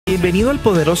Bienvenido al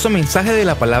poderoso mensaje de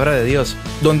la palabra de Dios,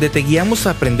 donde te guiamos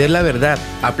a aprender la verdad,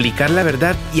 aplicar la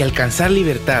verdad y alcanzar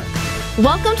libertad.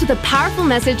 Welcome to the powerful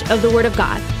message of the Word of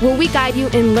God, where we guide you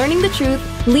in learning the truth,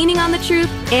 leaning on the truth,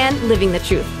 and living the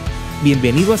truth.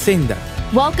 Bienvenido a Senda.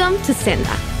 Welcome to Senda.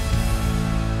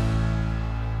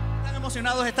 ¿Están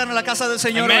emocionados de estar en la casa del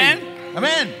Señor Amén. hoy?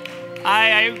 Amén.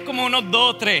 Hay como unos 2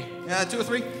 o 3. Yeah, 2 or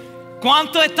 3.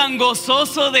 ¿Cuántos están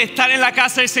gozosos de estar en la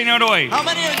casa del Señor hoy? How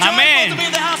many are joyful Amén. to be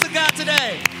in the house of God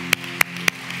today?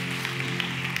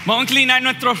 Vamos a inclinar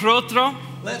nuestros rostros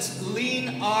Let's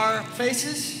lean our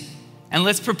faces and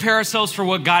let's prepare ourselves for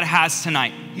what God has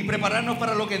tonight. y prepararnos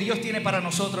para lo que Dios tiene para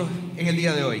nosotros en el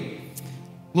día de hoy.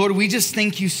 Lord, we just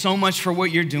thank you so much for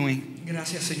what you're doing.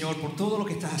 Gracias, Señor, por todo lo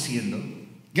que estás haciendo.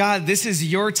 God, this is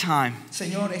your time.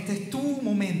 Señor, este es tu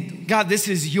momento. God, this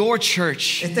is your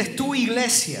church. Esta es tu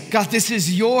iglesia. God, this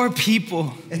is your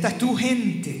people. Esta es tu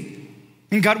gente.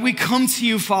 And God, we come to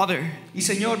you, Father, Y,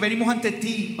 Señor, venimos ante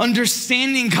ti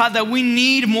understanding, God, that we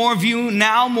need more of you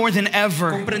now more than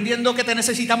ever. comprendiendo que te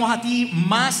necesitamos a ti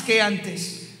más que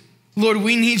antes. Lord,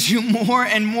 we need you more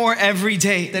and more every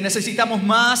day. Te necesitamos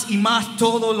más y más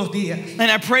todos los días. And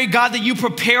I pray, God, that you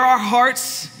prepare our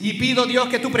hearts. Y pido, Dios,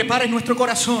 que tú prepares nuestro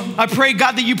corazón. I pray,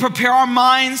 God, that you prepare our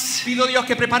minds. Pido, Dios,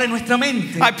 que prepare nuestra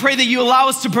mente. I pray that you allow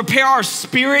us to prepare our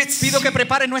spirits Pido que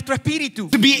prepare nuestro espíritu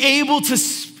to be able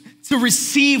to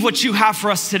receive what you have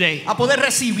for us today. a poder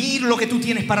recibir lo que tú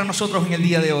tienes para nosotros en el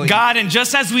día de hoy. God, and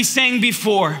just as we sang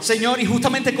before, Señor, y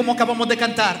justamente como acabamos de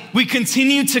cantar, we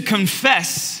continue to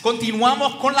confess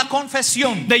continuamos con la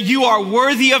confesión that you are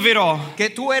worthy of it all. que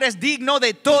tú eres digno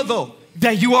de todo.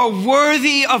 That you are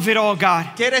worthy of it all,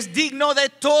 God. Que eres digno de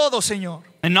todo, Señor.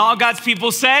 And all God's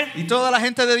people said, Y toda la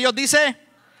gente de Dios dice,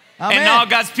 and all amén.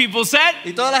 God's people said,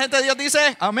 Y toda la gente de Dios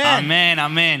dice, amén. amén,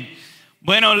 amén.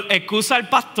 Bueno, excusa al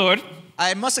pastor,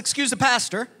 I must excuse the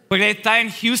pastor. porque está en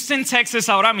Houston, Texas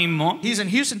ahora mismo, He's in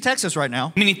Houston, Texas right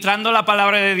now, ministrando la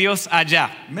palabra de Dios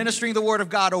allá. ministering the word of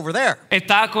God over there.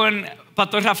 Está con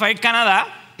Pastor Rafael Canadá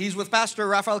He's with Pastor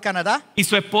Rafael Canada y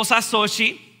su esposa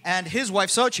Sochi, and his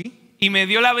wife Sochi. y me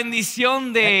dio la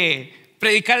bendición de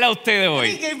predicarle a ustedes He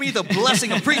hoy. gave me the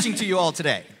blessing of preaching to you all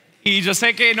today. Y yo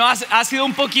sé que no ha sido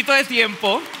un poquito de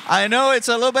tiempo, I know it's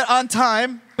a little bit on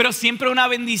time, pero siempre una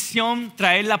bendición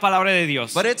traer la palabra de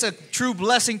Dios. but it's a true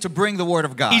blessing to bring the word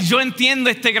of God. Y yo entiendo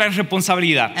esta gran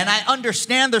responsabilidad. And I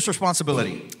understand this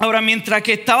responsibility. Ahora, mientras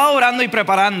que estaba orando y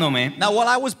preparándome, Now, while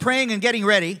I was praying and getting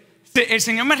ready, el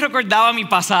Señor me recordaba mi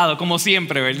pasado, como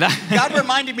siempre, ¿verdad? God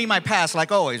reminded me my past,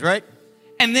 like always, right?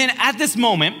 And then at this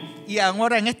moment, Y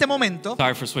ahora en este momento,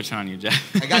 sorry for switching on you,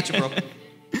 Jeff. I got you, bro.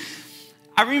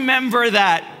 I remember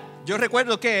that Yo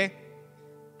recuerdo que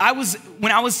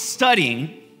when I was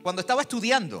studying, cuando estaba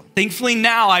estudiando, thankfully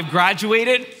now I've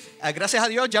graduated. gracias a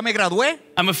Dios ya me gradué.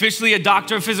 I'm officially a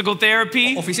doctor of physical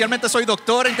therapy. Oficialmente soy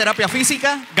doctor en terapia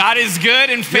física. God is good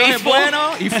and Dios es faithful.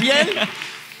 bueno y fiel.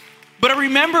 But I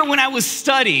remember when I was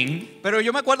studying Pero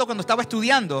yo me acuerdo cuando estaba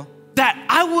estudiando that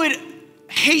I would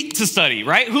hate to study,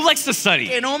 right? Who likes to study?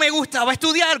 que no me gustaba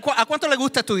estudiar. ¿A cuánto le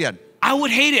gusta estudiar? I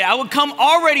would hate it. I would come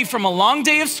already from a long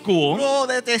day of school Yo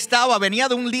detestaba, venía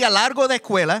de un día largo de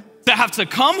escuela to have to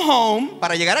come home,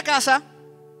 para llegar a casa,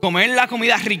 comer la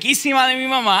comida riquísima de mi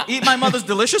mamá eat my mother's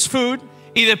delicious food,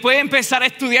 y después empezar a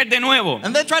estudiar de nuevo.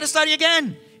 and then try to study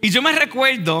again. Y yo me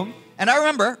recuerdo And I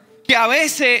remember que a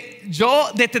veces yo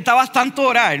detestaba tanto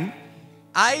orar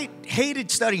I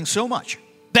hated studying so much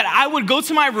that I would go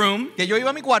to my room que yo iba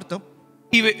a mi cuarto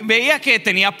y veía que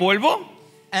tenía polvo,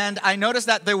 and I noticed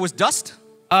that there was dust.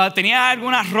 tenía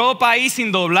alguna ropa ahí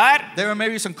sin doblar, There were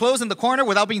maybe some clothes in the corner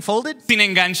without being folded, sin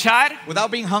enganchar, without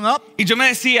being hung up. y yo me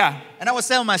decía, And I was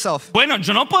telling myself, bueno,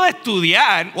 yo no puedo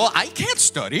estudiar well, I can't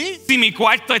study si mi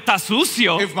cuarto está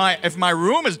sucio. if my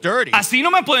room is dirty. Así no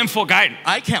me puedo enfocar.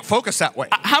 I can't focus that way.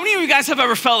 How many of you guys have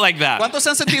ever felt like that? ¿Cuántos se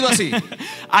han sentido así?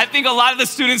 I think a lot of the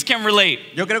students can relate.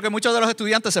 Yo creo que muchos de los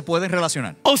estudiantes se pueden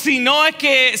relacionar. O si no, es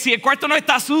que si el cuarto no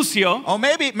está sucio, Oh,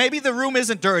 maybe the room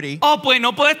isn't dirty. oh, pues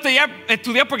no puedo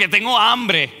estudiar porque tengo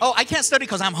hambre. Oh, I can't study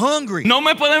because I'm hungry. No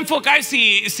me puedo enfocar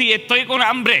si estoy con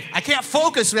hambre. I can't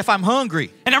focus if I'm hungry.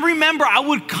 And I remember I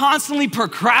would constantly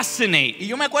procrastinate. Y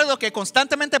yo me acuerdo que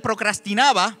constantemente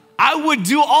procrastinaba, I would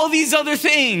do all these other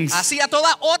things hacía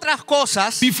todas otras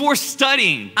cosas before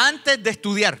studying. antes de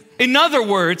estudiar. In other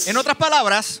words, En otras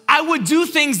palabras, I would do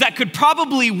things that could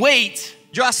probably wait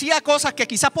yo hacía cosas que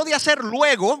quizás podía hacer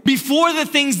luego, before the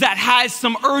things that had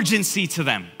some urgency to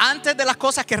them. antes de las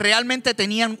cosas que realmente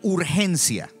tenían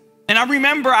urgencia. And I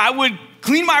remember I would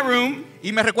clean my room,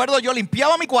 Y me recuerdo, yo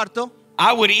limpiaba mi cuarto,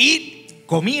 I would eat,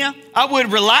 comía. I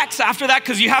would relax after that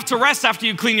because you have to rest after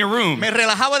you clean your room. Me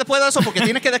relajaba después de eso porque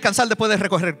tienes que descansar después de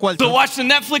recoger el cuarto. So watch the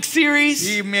Netflix series.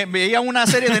 Y me veía una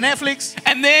serie de Netflix.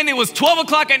 And then it was 12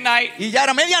 o'clock at night. Y ya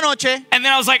era medianoche. And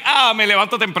then I was like, me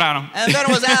levanto temprano. And then it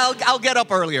was, I'll get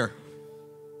up earlier.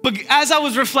 But as I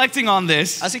was reflecting on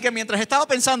this, Así que mientras estaba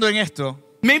pensando en esto,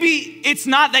 maybe it's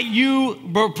not that you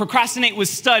procrastinate with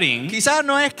studying, quizás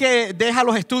no es que deja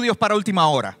los estudios para última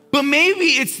hora. but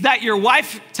maybe it's that your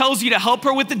wife tells you to help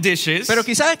her with the dishes. Pero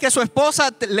quizás es que su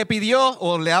esposa le pidió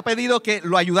o le ha pedido que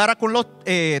lo ayudara con los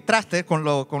trastes, con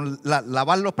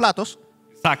lavar los platos.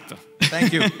 Exacto.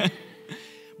 Thank you.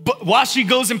 But while she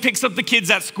goes and picks up the kids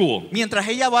at school. Mientras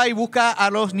ella va y busca a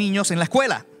los niños en la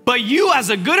escuela. But you, as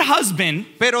a good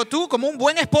husband, Pero tú, como un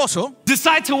buen esposo,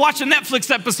 decide to watch a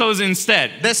Netflix episode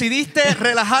instead. decidiste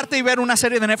relajarte y ver una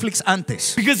serie de Netflix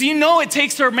antes. Because you know it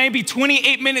takes her maybe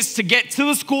 28 minutes to get to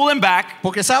the school and back.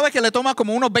 Porque sabe que le toma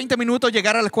como unos 20 minutos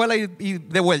llegar a la escuela y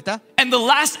de vuelta. And the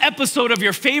last episode of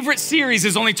your favorite series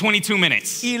is only 22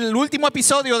 minutes. Y el último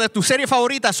episodio de tu serie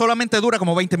favorita solamente dura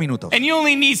como 20 minutos. And you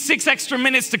only need 6 extra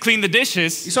minutes to clean the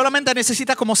dishes. Y solamente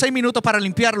necesitas como 6 minutos para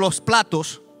limpiar los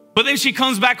platos. But then she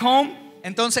comes back home.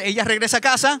 Entonces ella regresa a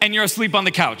casa And you're asleep on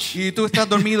the couch. y tú estás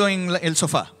dormido en el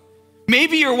sofá.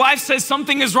 Maybe your wife says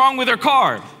something is wrong with her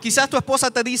car. Quizás tu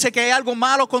esposa te dice que hay algo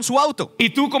malo con su auto. Y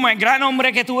tú, como el gran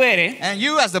hombre que tú eres, And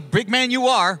you, as the big man you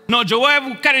are, no, yo voy a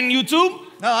buscar en YouTube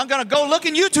no, I'm going to go look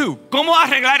in YouTube cómo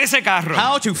arreglar ese carro.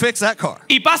 how to fix that car.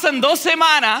 Y pasan 2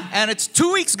 semanas. And it's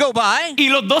 2 weeks go by, Y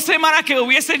los 2 semanas que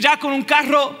hubiese ya con un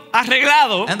carro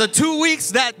arreglado, and the 2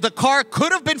 weeks that the car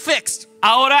could have been fixed,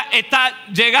 ahora está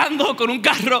llegando con un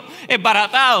carro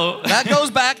embaratado that goes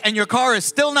back and your car is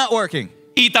still not working.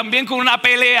 y también con una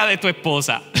pelea de tu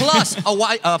esposa. Plus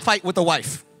a fight with the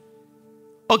wife.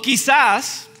 O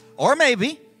quizás Or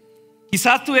maybe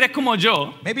tú eres como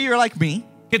yo, you're like me,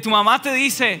 que tu mamá te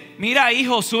dice, mira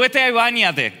hijo, súbete y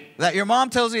báñate. that your mom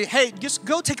tells you, hey, just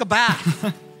go take a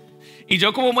bath. Y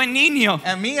yo como buen niño,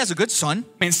 And me, as a good son,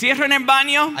 me encierro en el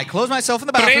baño, I close myself in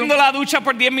the bathroom, prendo la ducha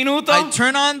por 10 minutos I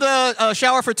turn on the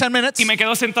shower for 10 minutes, y me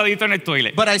quedo sentadito en el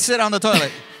toilet. but I sit on the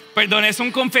toilet. Perdón, es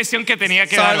una confesión que tenía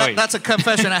que Sorry, dar hoy. that's a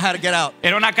confession I had to get out.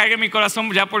 Era una carga en mi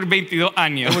corazón ya por 22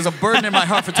 años. It was a burden in my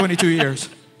heart for 22 years.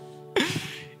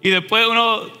 Y después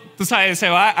uno, tú sabes, se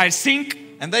va al sink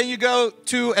And then you go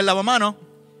to el lavamano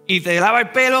y te lava el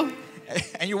pelo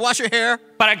and you wash your hair.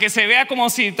 para que se vea como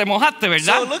si te mojaste, So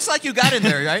 ¿verdad? it looks like you got in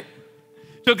there, right?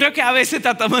 Yo creo que a veces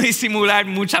tratamos de disimular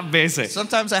muchas veces.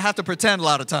 Sometimes I have to pretend a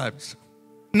lot of times.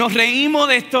 Nos reímos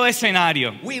de estos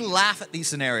escenarios. We laugh at these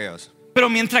scenarios. Pero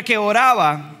mientras que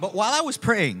oraba, But while I was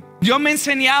praying, yo me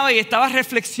enseñaba y estaba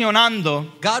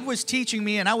reflexionando God was teaching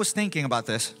me, and I was thinking about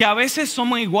this. que a veces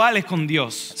somos iguales con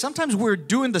Dios. Sometimes we're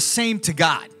doing the same to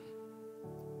God.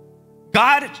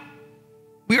 God,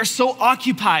 we are so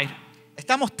occupied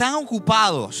Estamos tan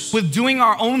ocupados with doing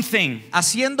our own thing,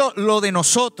 haciendo lo de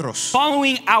nosotros,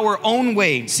 following our own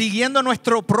way, siguiendo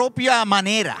nuestra propia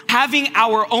manera, having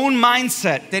our own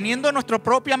mindset, teniendo nuestra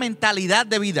propia mentalidad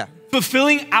de vida,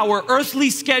 fulfilling our earthly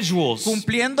schedules,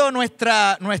 cumpliendo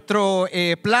nuestros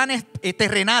planes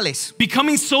terrenales,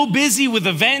 becoming so busy with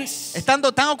events,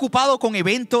 estando tan ocupados con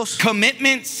eventos,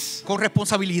 commitments, con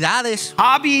responsabilidades,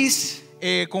 hobbies,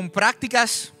 con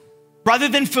prácticas, rather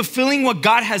than fulfilling what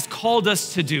God has called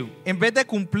us to do. en vez de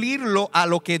cumplirlo a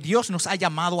lo que Dios nos ha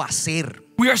llamado a hacer.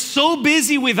 We are so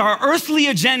busy with our earthly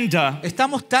agenda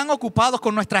Estamos tan ocupados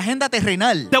con nuestra agenda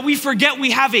terrenal that we forget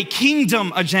we have a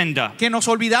kingdom agenda. que nos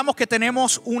olvidamos que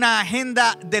tenemos una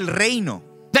agenda del reino.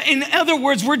 That in other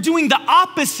words, we're doing the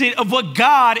opposite of what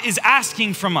God is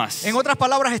asking from us. En otras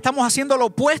palabras, estamos haciendo lo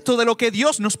opuesto de lo que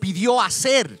Dios nos pidió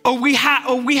hacer. Or we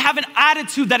have an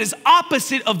attitude that is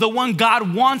opposite of the one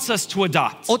God wants us to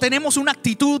adopt. O tenemos una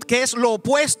actitud que es lo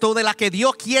opuesto de la que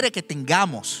Dios quiere que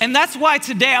tengamos. And that's why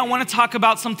today I want to talk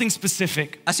about something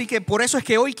specific. Así que por eso es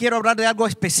que hoy quiero hablar de algo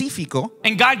específico.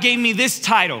 And God gave me this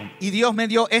title, Y Dios me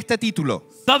dio este título: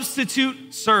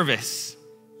 Substitute Service.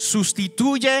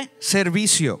 Sustituye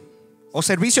servicio. O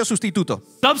servicio sustituto.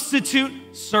 Substitute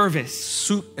Service.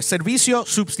 Servicio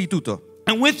sustituto.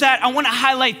 And with that, I want to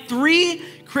highlight 3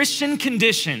 Christian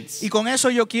conditions Y con eso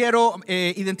yo quiero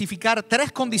identificar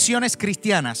 3 condiciones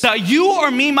cristianas that you or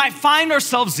me might find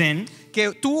ourselves in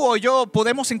que tú o yo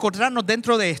podemos encontrarnos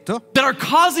dentro de esto, that are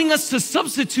causing us to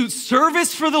substitute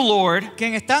service for the Lord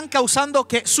que están causando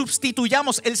que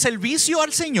sustituyamos el servicio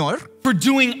al Señor for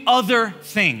doing other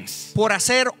things. por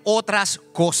hacer otras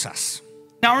cosas.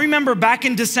 Now remember back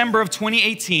in December of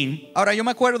 2018, Ahora yo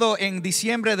me acuerdo en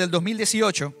diciembre del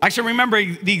 2018, I should remember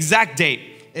the exact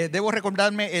date. debo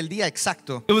recordarme el día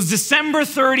exacto. It was December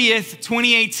 30th,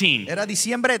 2018. Era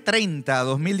diciembre 30,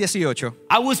 2018.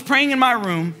 I was praying in my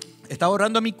room Estaba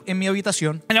orando en mi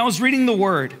habitación and I was reading the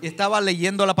word. y estaba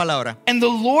leyendo la palabra. And the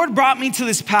Lord brought me to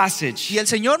this passage Y el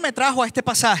Señor me trajo a este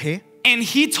pasaje and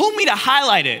He told me to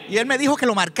highlight it. y Él me dijo que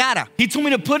lo marcara. He told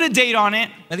me to put a date on it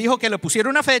Me dijo que le pusiera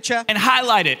una fecha and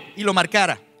highlight it. y lo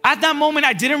marcara. At that moment,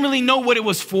 I didn't really know what it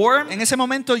was for. En ese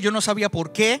momento yo no sabía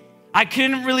por qué. I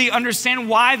couldn't really understand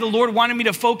why the Lord wanted me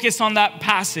to focus on that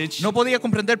passage. No podía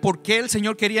comprender por qué el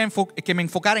Señor quería que me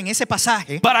enfocara en ese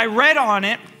pasaje. But I read on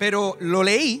it, Pero lo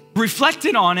leí,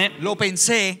 reflected on it, lo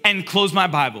pensé and closed my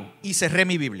Bible. y cerré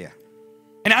mi Biblia.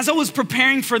 And as I was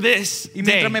preparing for this Y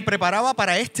mientras day, me preparaba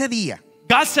para este día,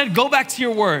 God said, go back to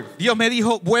your word. Dios me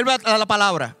dijo, vuelve a la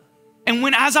palabra. And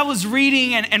as I was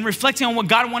reading and reflecting on what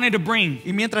God wanted to bring,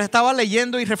 Y mientras estaba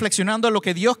leyendo y reflexionando en lo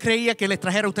que Dios creía que les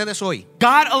trajera a ustedes hoy,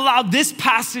 God allowed this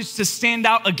passage to stand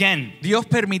out again. Dios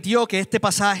permitió que este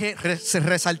pasaje se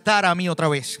resaltara a mí otra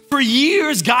vez. For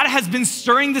years, God has been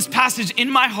stirring this passage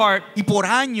in my heart, Y por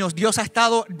años Dios ha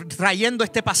estado trayendo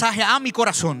este pasaje a mi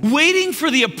corazón, waiting for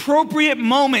the appropriate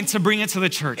moment to bring it to the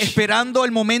church. esperando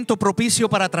el momento propicio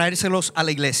para traérselos a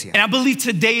la iglesia. And I believe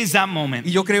today is that moment.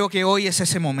 Y yo creo que hoy es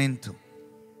ese momento.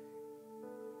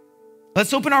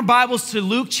 Let's open our Bibles to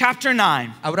Luke chapter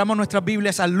 9, Abramos nuestras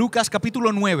Biblias a Lucas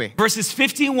capítulo 9, verses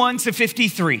 51 to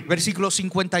 53. versículos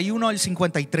 51 al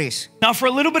 53. Now, for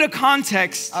a little bit of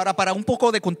context, Ahora, para un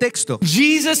poco de contexto,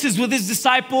 Jesus is with his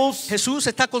disciples, Jesús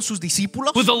está con sus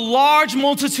discípulos, with a large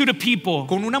multitude of people,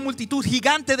 con una multitud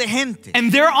gigante de gente,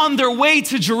 and they're on their way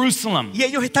to Jerusalem. y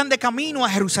ellos están de camino a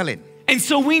Jerusalén. And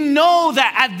so we know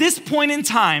that at this point in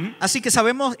time, Así que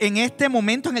sabemos en este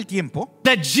momento en el tiempo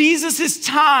that Jesus'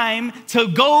 time to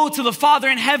go to the Father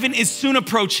in heaven is soon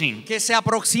approaching. que se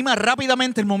aproxima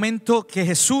rápidamente el momento que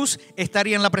Jesús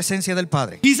estaría en la presencia del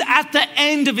Padre. He's at the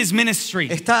end of his ministry.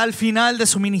 Está al final de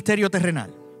su ministerio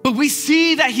terrenal. But we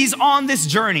see that he's on this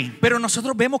journey. Pero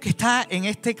nosotros vemos que está en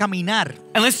este caminar.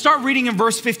 And let's start reading in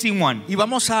verse 51. Y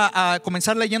vamos a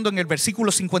comenzar leyendo en el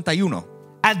versículo 51.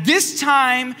 At this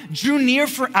time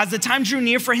as the time drew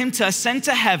near for him to ascend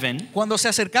to heaven, Cuando se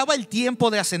acercaba el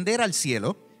tiempo de ascender al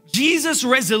cielo, Jesus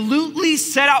resolutely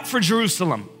set out for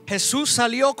Jerusalem. Jesús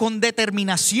salió con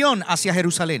determinación hacia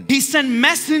Jerusalén. He sent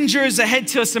messengers ahead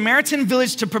to a Samaritan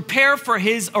village to prepare for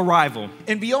his arrival.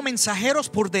 Envió mensajeros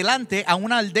por delante a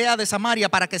una aldea de Samaria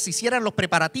para que se hicieran los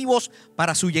preparativos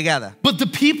para su llegada. But the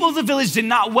people of the village did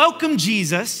not welcome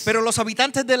Jesus Pero los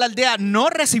habitantes de la aldea no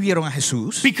recibieron a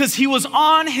Jesús because he was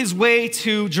on his way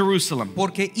to Jerusalem.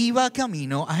 porque iba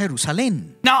camino a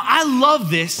Jerusalén. Now, I love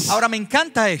this Ahora me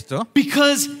encanta esto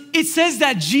because it says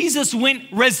that Jesus went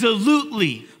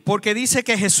resolutely. porque dice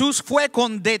que Jesús fue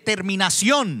con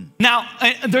determinación. Now,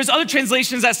 there's other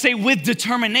translations that say with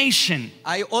determination.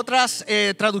 Hay otras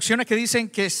traducciones que dicen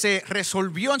que se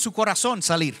resolvió en su corazón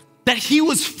salir. That he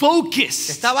was focused.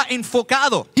 Estaba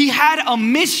enfocado. He had a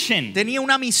mission. Tenía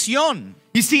una misión.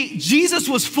 You see, Jesus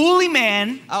was fully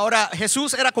man Ahora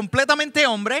Jesús era completamente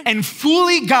hombre and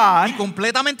fully y God,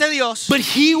 completamente Dios, but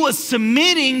he was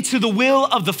submitting to the will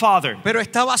of the Father. pero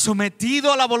estaba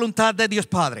sometido a la voluntad de Dios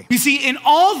Padre. You see, in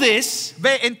all this,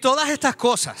 Ve, en todas estas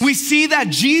cosas we see that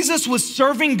Jesus was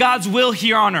serving God's will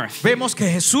here on earth. vemos que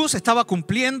Jesús estaba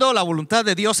cumpliendo la voluntad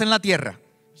de Dios en la tierra.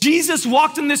 Jesus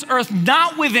walked on this earth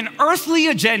not with an earthly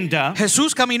agenda,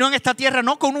 Jesús caminó en esta tierra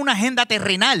no con una agenda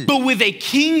terrenal, but with a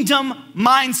kingdom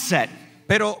mindset.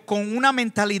 pero con una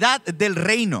mentalidad del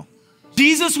reino.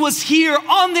 Jesus was here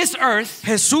on this earth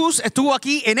Jesús estuvo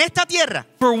aquí en esta tierra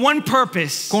for one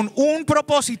purpose, con un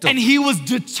propósito and he was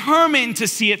determined to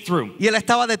see it through. y él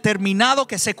estaba determinado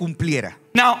que se cumpliera.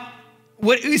 Now,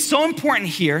 what is so important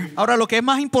here, Ahora lo que es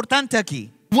más importante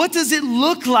aquí, what does it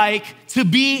look like to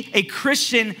be a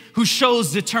Christian who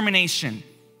shows determination?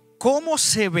 ¿cómo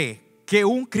se ve que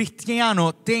un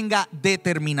cristiano tenga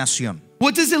determinación?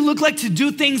 What does it look like to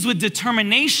do things with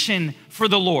determination for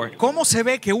the Lord? ¿Cómo se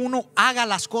ve que uno haga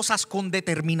las cosas con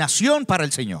determinación para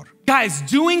el Señor? Guys,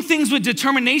 doing things with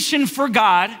determination for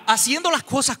God Haciendo las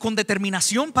cosas con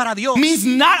determinación para Dios means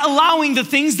not allowing the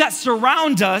things that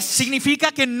surround us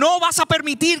significa que no vas a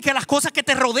permitir que las cosas que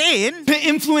te rodeen to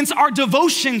influence our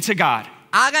devotion to God.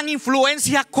 hagan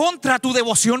influencia contra tu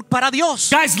devoción para Dios.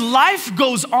 Guys, life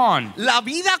goes on. La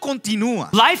vida continúa.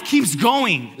 Life keeps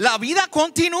going. La vida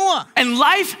continúa. And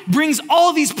life brings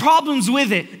all these problems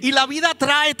with it. Y la vida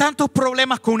trae tantos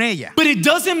problemas con ella. But it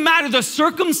doesn't matter the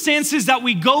circumstances that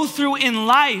we go through in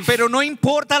life. Pero no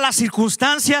importa las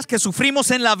circunstancias que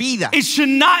sufrimos en la vida. It should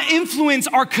not influence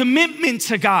our commitment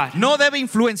to God. No debe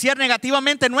influenciar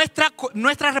negativamente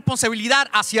nuestra responsabilidad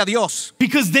hacia Dios.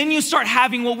 Because then you start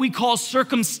having what we call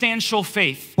circumstantial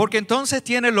faith. Porque entonces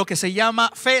tienes lo que se llama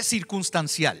fe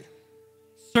circunstancial.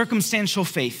 Circumstantial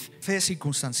faith. Fe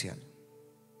circunstancial.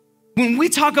 When we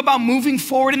talk about moving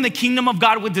forward in the kingdom of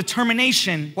God with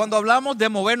determination, Cuando hablamos de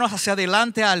movernos hacia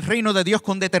adelante al reino de Dios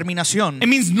con determinación, it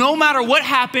means no matter what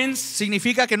happens,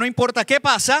 significa que no importa qué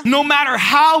pasa, no matter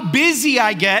how busy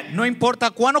I get, no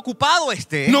importa cuán ocupado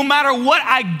esté, no matter what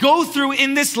I go through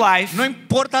in this life, no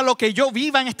importa lo que yo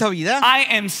viva en esta vida, I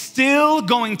am still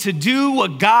going to do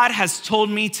what God has told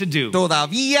me to do.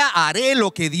 todavía haré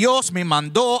lo que Dios me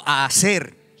mandó a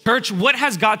hacer. Church, what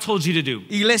has God told you to do?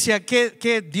 Iglesia,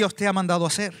 ¿qué Dios te ha mandado a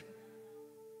hacer?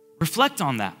 Reflect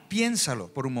on that.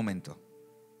 Piénsalo por un momento.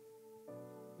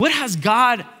 What has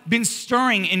God been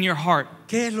stirring in your heart?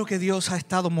 ¿Qué es lo que Dios ha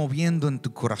estado moviendo en tu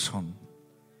corazón?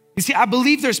 You see, I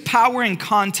believe there's power in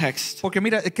context. Porque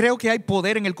mira, creo que hay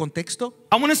poder en el contexto.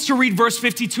 I want us to read verse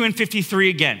 52 and 53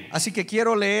 again. Así que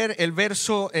quiero leer el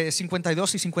verso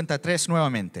 52 y 53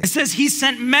 nuevamente. It says, he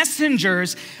sent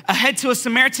messengers ahead to a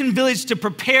Samaritan village to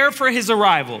prepare for his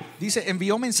arrival. Dice,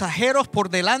 envió mensajeros por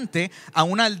delante a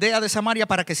una aldea de Samaria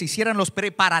para que se hicieran los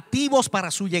preparativos para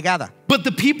su llegada. But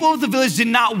the people of the village did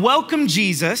not welcome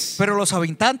Jesus Pero los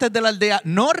habitantes de la aldea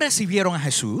no recibieron a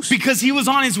Jesús because he was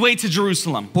on his way to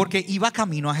Jerusalem. porque iba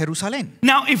camino a Jerusalén.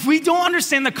 Now, if we don't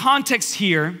understand the context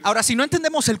here, Ahora, si no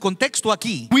entendemos el contexto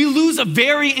aquí, we lose a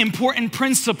very important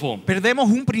principle. perdemos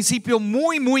un principio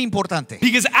muy, muy importante.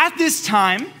 Because at this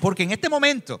time, Porque en este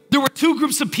momento there were two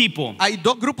groups of people hay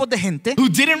dos grupos de gente who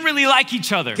didn't really like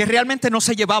each other. que realmente no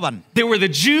se llevaban. There were the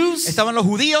Jews Estaban los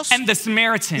judíos and the y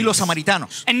Samaritans. los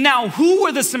samaritanos. And now, who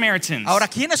were the Samaritans? Ahora,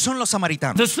 ¿quiénes son los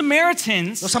samaritanos? The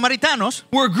Samaritans Los samaritanos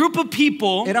were a group of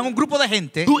people eran un grupo de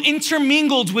gente who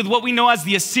intermingled with what we know as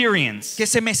the Assyrians. que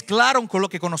se mezclaron con lo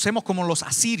que conocemos como los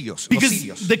asirios, los Because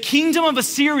sirios. the kingdom of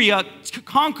Assyria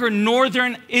conquered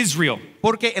northern Israel.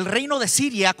 Porque el reino de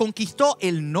Siria conquistó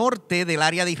el norte del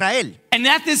área de Israel. And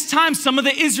at this time, some of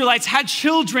the Israelites had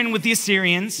children with the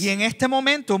Assyrians. Y en este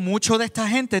momento, mucho de esta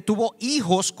gente tuvo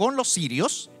hijos con los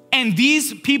sirios. And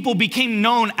these people became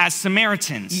known as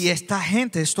Samaritans. Y esta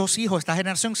gente, estos hijos, esta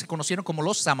generación se conocieron como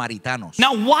los samaritanos.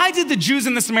 Now, why did the Jews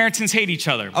and the Samaritans hate each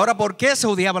other? Ahora, ¿por qué se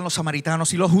odiaban los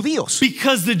samaritanos y los judíos?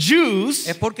 Because the Jews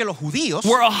Es porque los judíos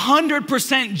were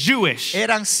 100% Jewish,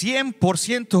 eran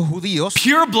 100% judíos,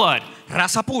 pure blood.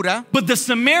 raza pura, But the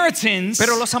Samaritans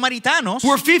pero los samaritanos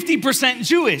were 50%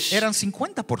 Jewish. eran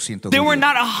 50% They were judíos.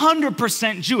 not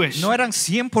 100% Jewish. No eran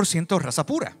 100% raza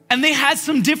pura. And they had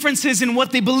some differences in what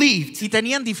they believed. Y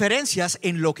tenían diferencias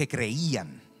en lo que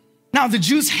creían. Now, the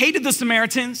Jews hated the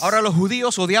Samaritans Ahora los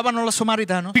judíos odiaban a los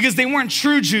samaritanos because they weren't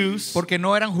true Jews. porque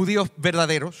no eran judíos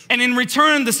verdaderos. And in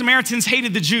return, the Samaritans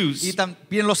hated the Y Jews.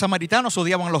 también los samaritanos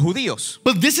odiaban a los judíos.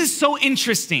 But this is so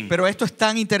interesting. Pero esto es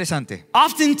tan interesante.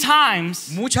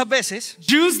 Oftentimes, Muchas veces,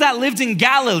 Jews that lived in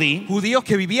Galilee judíos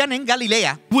que vivían en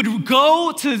Galilea would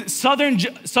go to southern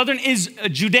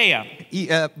Judea. y,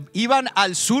 iban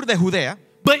al sur de Judea,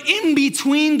 But in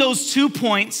between those 2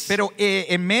 points pero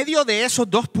en medio de esos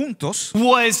dos puntos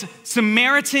was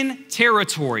Samaritan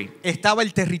territory. estaba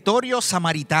el territorio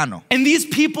samaritano. And these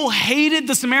people hated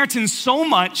the Samaritans so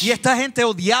much Y esta gente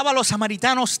odiaba a los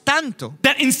samaritanos tanto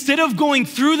that instead of going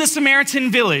through the Samaritan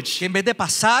village, que en vez de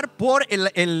pasar por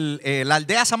la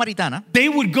aldea samaritana, they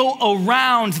would go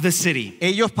around the city.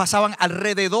 ellos pasaban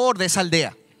alrededor de esa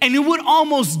aldea. And it would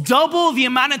almost double the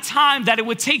amount of time that it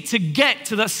would take to get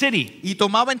to the city. Y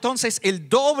tomaba entonces el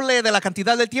doble de la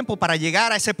cantidad del tiempo para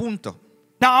llegar a ese punto.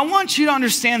 Now, I want you to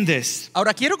understand this.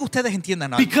 Ahora quiero que ustedes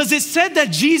entiendan algo. Because it said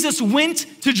that Jesus went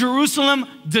to Jerusalem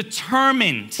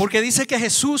determined. Porque dice que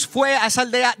Jesús fue a esa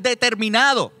aldea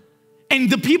determinado. And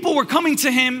the people were coming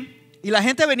to him Y la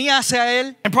gente venía hacia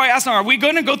él and probably asking, are we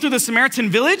going to go through the Samaritan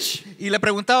village? y le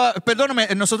preguntaba, perdóname,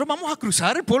 ¿nosotros vamos a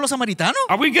cruzar el pueblo samaritano?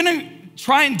 Are we going to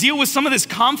try and deal with some of this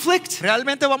conflict?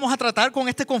 ¿Realmente vamos a tratar con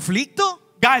este conflicto?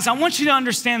 Guys, I want you to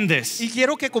understand this. Y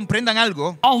quiero que comprendan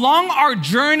algo. Along our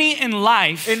journey in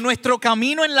life, En nuestro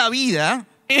camino en la vida,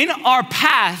 in our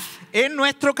path, en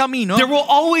nuestro camino there will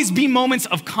always be moments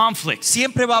of conflict.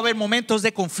 siempre va a haber momentos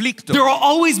de conflicto. There will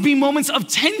always be moments of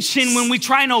tension when we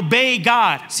try and obey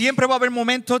God. Siempre va a haber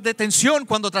momentos de tensión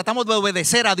cuando tratamos de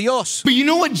obedecer a Dios. But you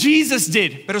know what Jesus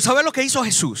did? Pero ¿sabe lo que hizo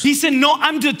Jesús? He said, no,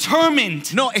 I'm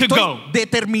determined No, to estoy go.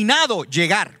 determinado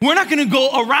llegar. We're not going to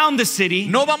go around the city.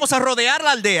 No vamos a rodear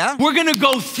la aldea. We're going to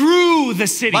go through the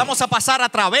city. Vamos a pasar a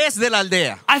través de la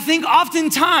aldea. I think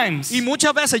oftentimes Y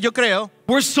muchas veces yo creo,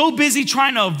 we're so busy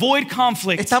trying to avoid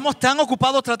conflict. estamos tan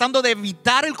ocupados tratando de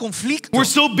evitar el conflicto. We're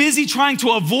so busy trying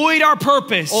to avoid our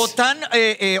purpose O tan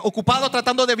ocupados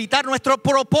tratando de evitar nuestro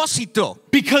propósito.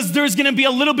 because there's going to be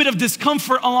a little bit of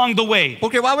discomfort along the way.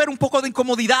 Porque va a haber un poco de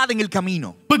incomodidad en el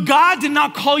camino. But God did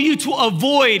not call you to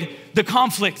avoid the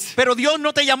conflict. Pero Dios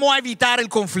no te llamó a evitar el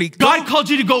conflicto. God called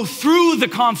you to go through the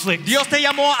conflict. Dios te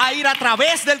llamó a ir a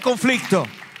través del conflicto.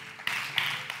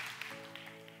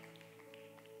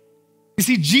 You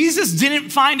see, Jesus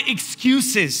didn't find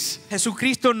excuses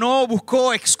Jesucristo no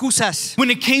buscó excusas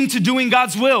when it came to doing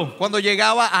God's will. cuando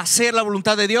llegaba a hacer la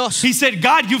voluntad de Dios. He said,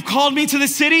 God, you've called me to the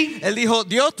city. Él dijo,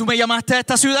 Dios, tú me llamaste a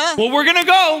esta ciudad. Well, we're going to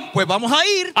go. Pues vamos a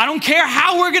ir. I don't care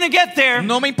how we're going to get there.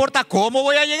 No me importa cómo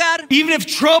voy a llegar. Even if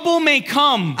trouble may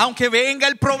come, Aunque venga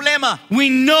el problema, we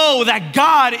know that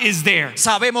God is there.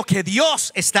 sabemos que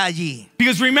Dios está allí.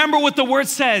 Because remember what the word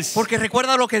says. Porque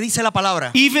recuerda lo que dice la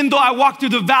palabra. Even though I walk through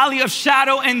the valley of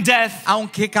shadow and death,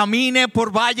 Aunque camine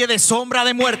por valle de sombra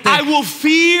de muerte, I will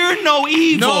fear no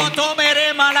evil. no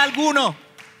tomaré mal alguno.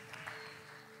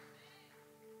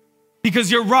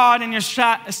 Because your rod and your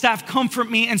staff comfort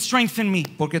me and strengthen me.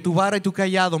 Porque tu vara y tu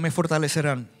callado me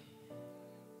fortalecerán.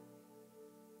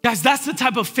 Guys, that's the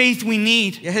type of faith we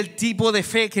need. Y es el tipo de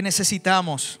fe que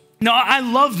necesitamos. No, I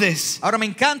love this. Ahora me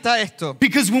encanta esto.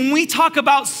 Because when we talk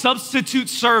about substitute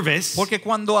service, Porque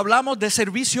cuando hablamos de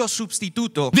servicio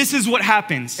sustituto, this is what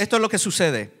happens. esto es lo que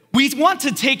sucede. We want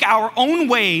to take our own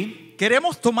way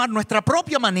Queremos tomar nuestra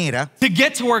propia manera to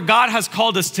get to where God has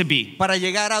called us to be. para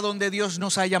llegar a donde Dios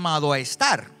nos ha llamado a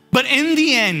estar. But in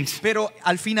the end, Pero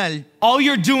al final, all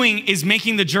you're doing is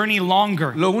making the journey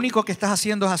longer. lo único que estás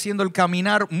haciendo es haciendo el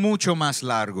caminar mucho más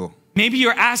largo. Maybe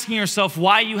you're asking yourself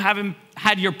why you haven't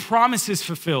had your promises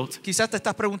fulfilled. Quizás te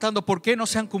estás preguntando por qué no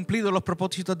se han cumplido los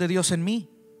propósitos de Dios en mí.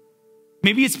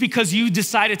 Maybe it's because you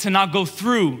decided to not go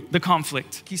through the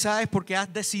conflict. Quizás es porque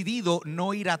has decidido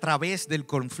no ir a través del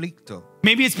conflicto.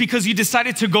 Maybe it's because you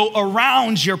decided to go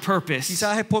around your purpose.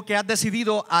 Quizás es porque has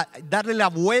decidido darle la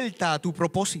vuelta a tu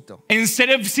propósito. Instead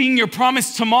of seeing your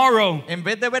promise tomorrow, En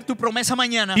vez de ver tu promesa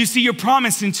mañana, you see your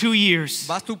promise in 2 years.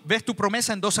 ves tu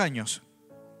promesa en 2 años.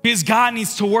 Because God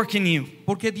needs to work in you.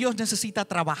 Porque Dios necesita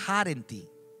trabajar en ti.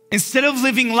 Instead of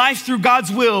living life through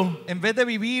God's will, En vez de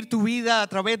vivir tu vida a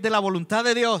través de la voluntad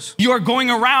de Dios, you are going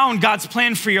around God's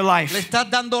plan for your le life. estás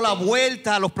dando la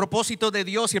vuelta a los propósitos de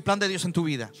Dios y el plan de Dios en tu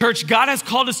vida. Church, God has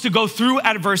called us to go through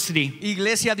adversity,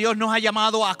 Iglesia, Dios nos ha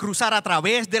llamado a cruzar a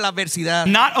través de la adversidad,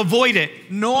 not avoid it.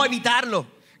 no evitarlo.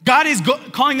 God is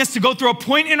calling us to go through a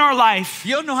point in our life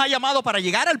Dios nos ha llamado para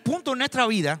llegar al punto en nuestra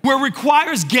vida where it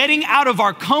requires getting out of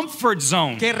our comfort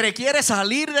zone que requiere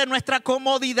salir de nuestra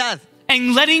comodidad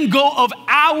and letting go of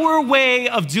our way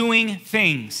of doing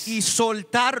things. y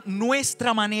soltar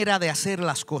nuestra manera de hacer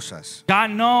las cosas. God,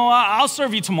 no, I'll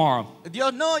serve you tomorrow.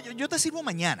 Dios, no, yo te sirvo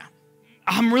mañana.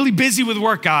 I'm really busy with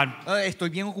work, God. Estoy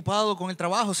bien ocupado con el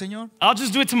trabajo, Señor. I'll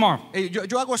just do it tomorrow.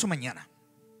 Yo hago eso mañana.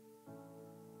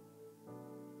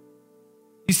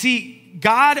 You see,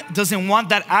 God doesn't want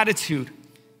that attitude.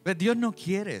 Pero Dios no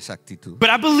quiere esa actitud. But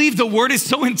I believe the word is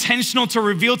so intentional to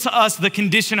reveal to us the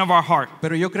condition of our heart.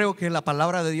 Pero yo creo que la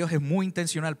palabra de Dios es muy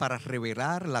intencional para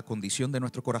revelar la condición de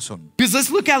nuestro corazón. Because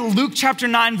let's look at Luke chapter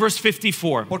 9, verse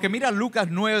 54. Porque mira Lucas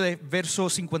 9, verso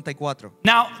 54.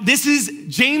 Now, this is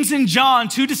James and John,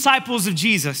 2 disciples of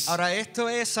Jesus. Ahora esto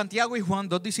es Santiago y Juan,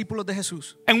 2 discípulos de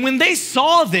Jesús. And when they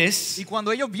saw this, Y cuando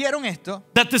ellos vieron esto,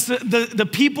 that the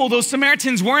people, those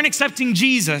Samaritans, weren't accepting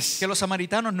Jesus, que los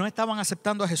samaritanos no estaban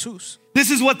aceptando a Jesús,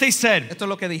 this is what they said. esto es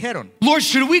lo que dijeron. Lord,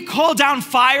 should we call down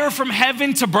fire from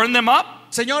heaven to burn them up?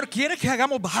 Señor, ¿quieres que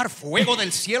hagamos bajar fuego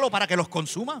del cielo para que los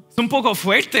consuma? Es un poco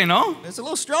fuerte, ¿no? It's a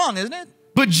little strong, isn't it?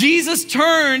 But Jesus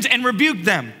turned and rebuked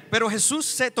them. Pero Jesús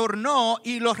se tornó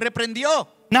y los reprendió.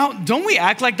 Now, don't we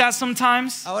act like that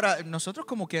sometimes? Ahora, nosotros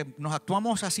como que nos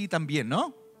actuamos así también,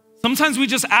 ¿no? Sometimes we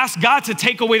just ask God to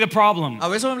take away the problem. A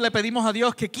veces le pedimos a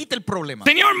Dios que quite el problema.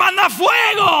 Señor, manda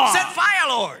fuego. Send fire,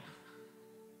 Lord.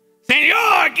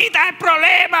 Señor, quita el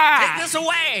problema. Take this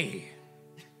away.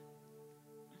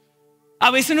 A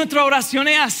veces nuestra oración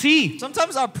es así.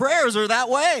 Sometimes our prayers are that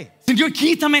way. Señor,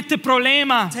 quítame este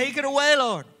problema. Take it away,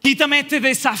 Lord. Quítame este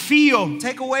desafío.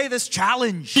 Take away this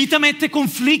challenge. Quítame este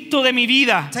conflicto de mi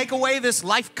vida. Take away this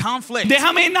life conflict.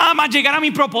 Déjame nada más llegar a mi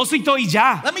propósito y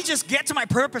ya. Let me just get to my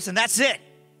purpose and that's it.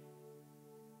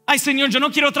 Ay, Señor, yo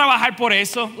no quiero trabajar por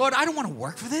eso. Lord, I don't want to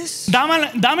work for this.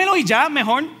 Dámelo y ya,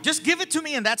 mejor. Just give it to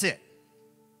me and that's it.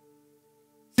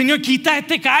 Señor, quita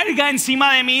esta carga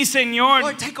encima de mí, Señor.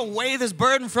 Lord, take away this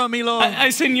burden from me, Lord.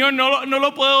 Ay, Señor, no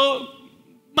lo puedo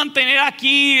mantener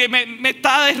aquí. Me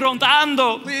está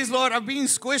derrotando. Please, Lord, I'm being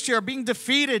squished here. I'm being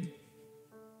defeated.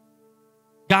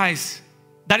 Guys,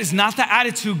 that is not the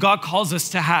attitude God calls us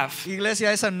to have.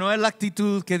 Iglesia, esa no es la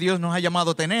actitud que Dios nos ha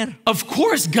llamado a tener. Of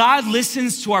course, God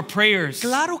listens to our prayers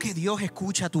Claro que Dios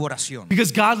escucha tu oración.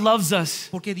 because God loves us.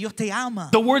 Porque Dios te ama.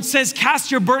 The word says, cast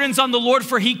your burdens on the Lord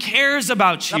for he cares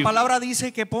about La you. palabra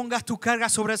dice que pongas tu carga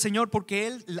sobre el Señor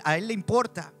porque a Él le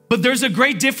importa. But there's a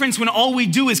great difference when all we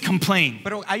do is complain.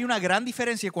 Pero hay una gran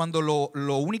diferencia cuando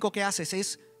lo único que haces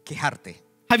es quejarte.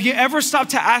 Have you ever stopped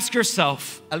to ask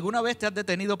yourself ¿Alguna vez te has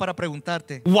detenido para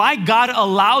preguntarte why God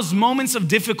allows moments of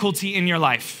difficulty in your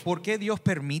life? por qué Dios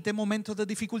permite momentos de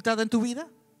dificultad en tu vida?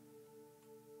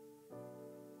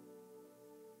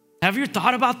 Have you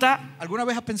thought about that? ¿Alguna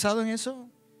vez has pensado en eso?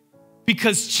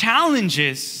 Because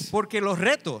challenges Porque los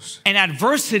retos and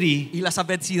adversity y las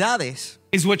adversidades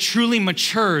is what truly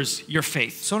matures your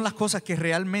faith. son las cosas que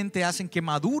realmente hacen que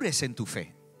madures en tu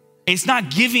fe. It's not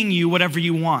giving you whatever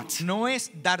you want. No es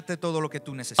darte todo lo que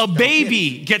tú A necesitas.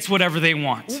 baby gets whatever they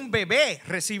want. Un bebé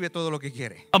recibe todo lo que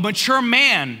quiere. A mature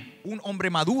man Un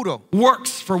hombre maduro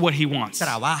works for what he wants.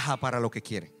 trabaja para lo que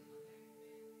quiere.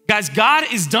 Guys, God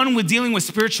is done with dealing with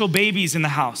spiritual babies in the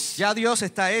house. Ya Dios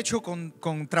está hecho con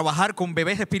trabajar con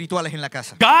bebés espirituales en la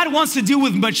casa. God wants to deal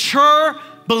with mature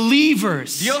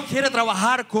believers. Dios quiere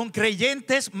trabajar con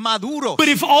creyentes maduros. But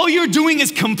if all you're doing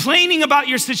is complaining about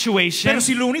your situation, Pero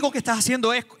si lo único que estás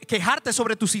haciendo es quejarte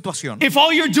sobre tu situación, if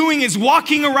all you're doing is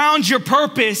walking around your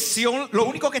purpose, si lo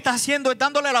único que estás haciendo es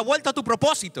dándole la vuelta a tu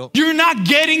propósito, you're not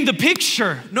getting the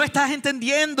picture. no estás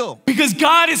entendiendo. Because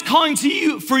God is calling to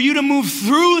you for you to move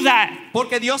through that.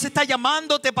 Porque Dios está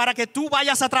llamándote para que tú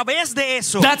vayas a través de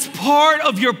eso. That's part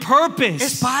of your Es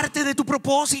purpose. parte de tu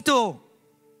propósito.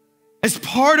 It's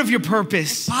part of your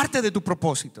purpose. Parte de tu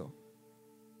propósito.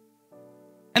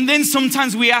 And then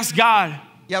sometimes we ask God,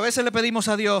 Y a veces le pedimos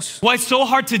a Dios, why it's so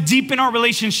hard to deepen our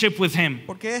relationship with Him?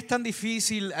 ¿por qué es tan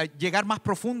difícil llegar más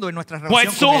profundo en nuestra Why relación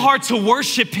it's so con Él? hard to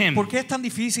worship Him? ¿Por qué es tan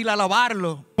difícil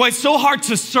alabarlo? Why it's so hard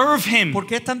to serve Him? ¿Por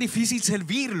qué es tan difícil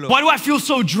servirlo? Why do I feel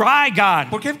so dry, God?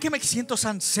 ¿Por qué es que me siento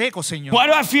tan seco, Señor? Why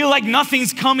do I feel like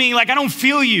nothing's coming, like I don't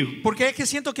feel you? ¿Por qué es que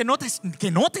siento que no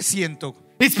te siento?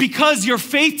 It's because your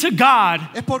faith to God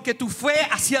Es porque tu fe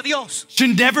hacia Dios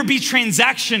should never be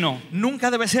transactional.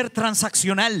 nunca debe ser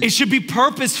transaccional. It should be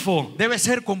purposeful. Debe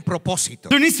ser con propósito.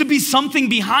 There needs to be something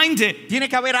behind it. Tiene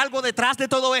que haber algo detrás de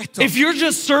todo esto. If you're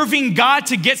just serving God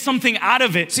to get something out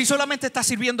of it, Si solamente estás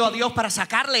sirviendo a Dios para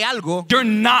sacarle algo, you're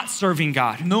not serving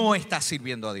God. no estás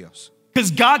sirviendo a Dios. Because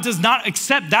God does not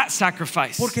accept that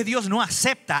sacrifice. Porque Dios no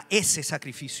acepta ese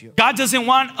sacrificio. God doesn't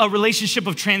want a relationship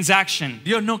of transaction.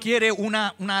 Dios no quiere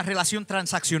una relación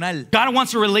transaccional. God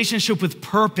wants a relationship with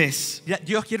purpose.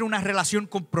 Dios quiere una relación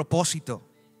con propósito.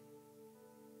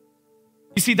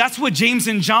 You see, that's what James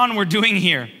and John were doing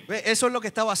here. Eso es lo que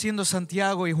estaba haciendo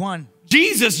Santiago y Juan.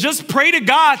 Jesus, just pray to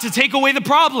God to take away the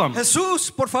problem.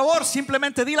 Jesús, por favor,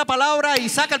 simplemente di la palabra y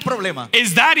saca el problema.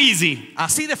 Is that easy?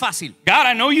 Así de fácil. God,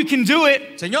 I know you can do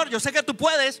it. Señor, yo sé que tú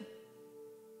puedes,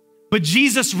 But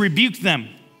Jesus rebuked them.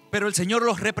 pero el Señor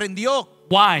los reprendió.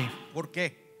 Why? ¿Por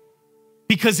qué?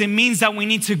 Because it means that we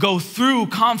need to go through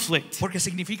conflict. Porque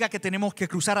significa que tenemos que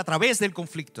cruzar a través del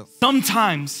conflicto.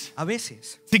 Sometimes A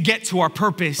veces, to get to our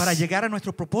purpose. para llegar a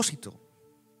nuestro propósito.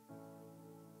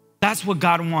 That's what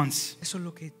God wants. Eso es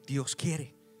lo que Dios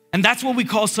quiere. And that's what we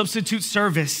call substitute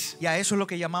service. Y a eso es lo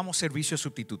que llamamos servicio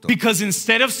sustituto. Because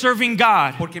instead of serving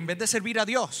God, Porque en vez de servir a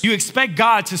Dios, you expect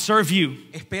God to serve you.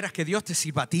 esperas que Dios te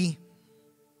sirva a ti.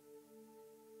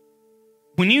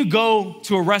 When you go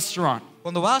to a restaurant,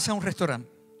 Cuando vas a un restaurante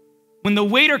when the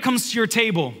waiter comes to your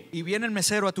table, y viene el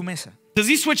mesero a tu mesa, does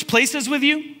he switch places with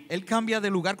you? él cambia de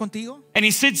lugar contigo And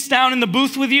he sits down in the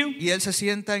booth with you y él se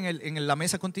sienta en la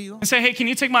mesa contigo and say, hey, can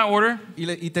you take my order?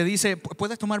 y te dice,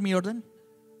 ¿puedes tomar mi orden?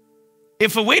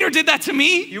 If a waiter did that to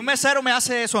me, Y un mesero me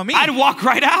hace eso a mí. I'd walk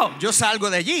right out. Yo salgo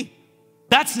de allí.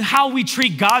 That's how we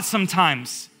treat God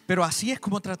sometimes. Pero así es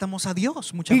como tratamos a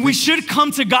Dios muchas We veces. should come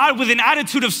to God with an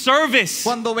attitude of service.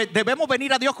 Cuando debemos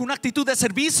venir a Dios con una actitud de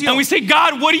servicio, And we say,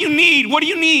 God, what do you need? What do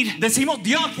you need? decimos,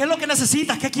 Dios, ¿qué es lo que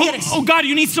necesitas? ¿Qué quieres? Oh God,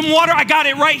 you need some water? I got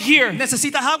it right here.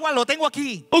 ¿Necesitas agua? Lo tengo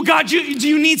aquí. Oh God, do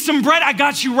you need some bread? I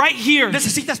got you right here.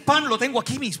 ¿Necesitas pan? Lo tengo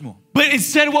aquí mismo. But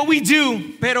instead, what we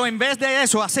do, Pero en vez de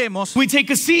eso hacemos, we take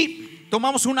a seat.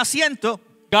 tomamos un asiento.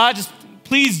 God, just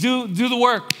please do the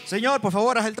work. Señor, por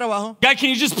favor, haz el trabajo. God, can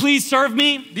you just please serve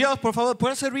me? Dios, por favor,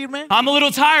 ¿puedes servirme? I'm a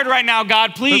little tired right now,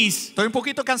 God, please. Estoy un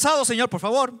poquito cansado, Señor, por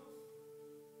favor.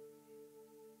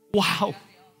 Wow.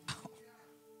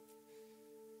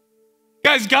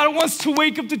 Guys, God wants to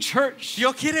wake up the church.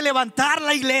 Dios quiere levantar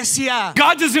la iglesia.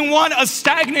 God doesn't want a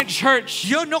stagnant church.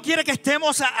 Dios no quiere que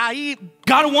estemos ahí.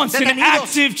 God wants an Detenidos.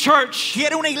 active church.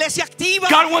 Quiere una iglesia activa.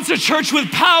 God wants a church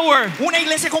with power. Una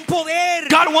iglesia con poder.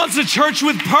 God wants a church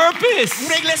with purpose.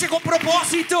 Una iglesia con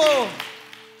propósito.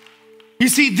 You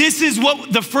see, this is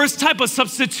what the first type of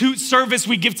substitute service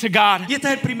we give to God. Y este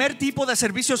es el primer tipo de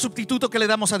servicio sustituto que le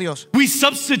damos a Dios. We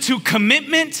substitute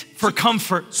commitment for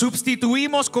comfort.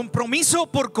 Sustituimos compromiso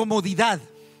por comodidad.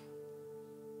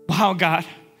 Wow, God.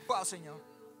 Wow, Señor.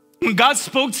 When God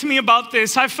spoke to me about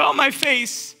this, I felt my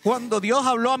face. Cuando Dios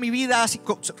habló a mi vida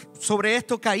sobre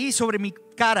esto, caí sobre mi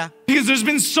cara. Because there's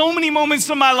been so many moments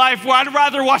in my life where I'd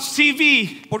rather watch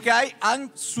TV Porque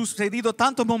han sucedido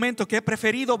tantos momentos que he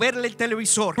preferido verle el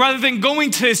televisor rather than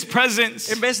going to His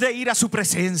presence. en vez de ir a su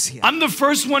presencia. I'm the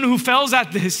first one who fails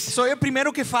at this. Soy el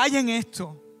primero que falla en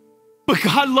esto. But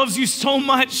God loves you so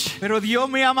much. Pero Dios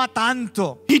me ama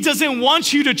tanto He doesn't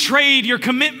want you to trade your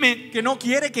commitment que no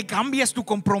quiere que cambies tu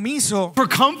compromiso for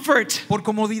comfort. por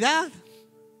comodidad.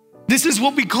 This is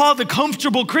what we call the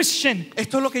comfortable Christian.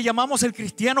 Esto es lo que llamamos el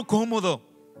cristiano cómodo.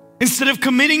 Instead of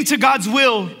committing to God's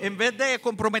will En vez de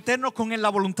comprometernos con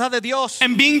la voluntad de Dios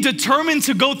and being determined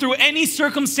to go through any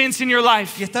circumstance in your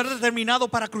life, y estar determinado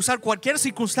para cruzar cualquier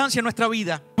circunstancia en nuestra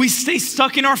vida, we stay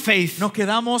stuck in our faith nos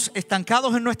quedamos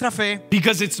estancados en nuestra fe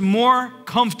because it's more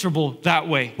comfortable that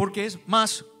way. porque es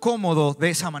más cómodo de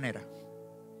esa manera.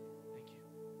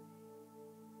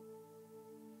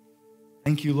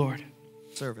 Thank you, Lord.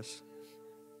 Service.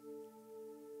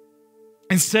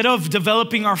 Instead of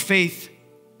developing our faith,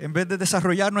 En vez de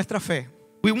desarrollar nuestra fe,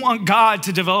 we want God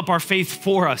to develop our faith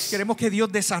for us. queremos que Dios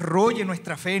desarrolle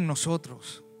nuestra fe en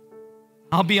nosotros.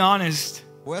 I'll be honest.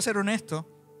 Voy a ser honesto.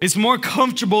 It's more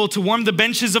comfortable to warm the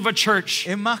benches of a church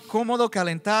Es más cómodo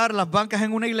calentar las bancas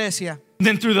en una iglesia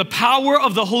than through the power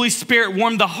of the Holy Spirit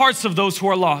warm the hearts of those who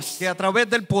are lost. que a través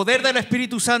del poder del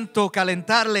Espíritu Santo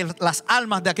calentarle las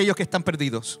almas de aquellos que están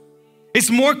perdidos.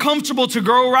 It's more comfortable to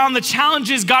go around the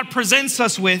challenges God presents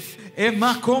us with Es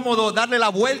más cómodo darle la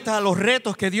vuelta a los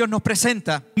retos que Dios nos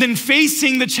presenta than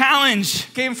facing the challenge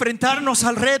que enfrentarnos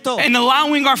al reto and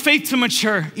allowing our faith to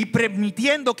mature. y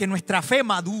permitiendo que nuestra fe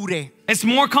madure. It's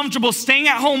more comfortable staying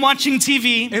at home watching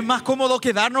TV. Es más cómodo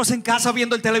quedarnos en casa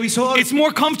viendo el televisor. It's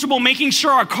more comfortable making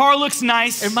sure our car looks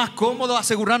nice. Es más cómodo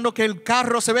asegurando que el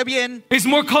carro se ve bien. It's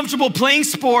more comfortable playing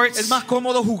Es sports. más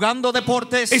cómodo jugando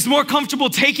deportes. It's more comfortable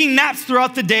taking naps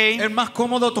throughout the day. Es más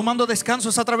cómodo tomando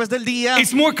descansos a través del día.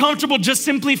 It's more comfortable just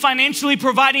simply financially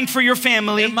providing for your Es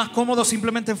family más cómodo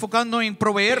simplemente enfocando en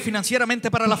proveer financieramente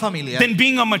para la familia than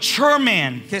being a mature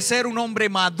man, que ser un hombre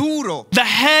maduro, the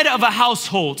head of a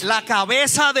household, la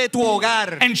cabeza de tu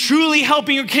hogar and truly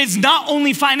helping your kids not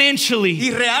only financially,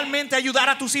 y realmente ayudar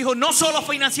a tus hijos no solo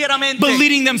financieramente, but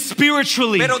leading them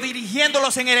spiritually. pero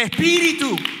dirigiéndolos en el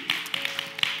espíritu.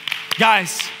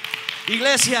 Guys,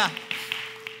 Iglesia,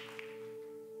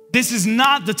 this is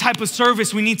not the type of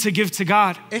service we need to give to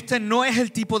God. este no es el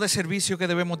tipo de servicio que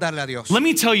debemos darle a Dios. Let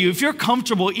me tell you, if you're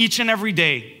comfortable each and every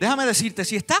day, Déjame decirte,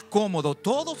 si estás cómodo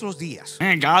todos los días,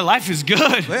 man, God, life is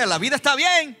good. la vida está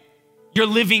bien, You're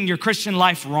living your Christian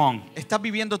life wrong. estás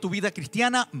viviendo tu vida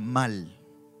cristiana mal.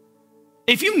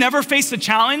 If you never faced a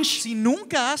challenge, Si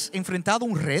nunca has enfrentado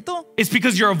un reto, it's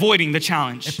because you're avoiding the es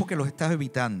challenge. porque los estás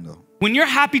evitando. When you're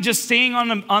happy just staying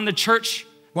on the church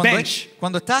bench,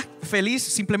 Cuando estás feliz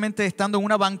simplemente estando en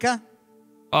una banca,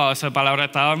 oh, esa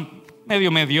palabra está medio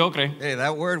mediocre. hey,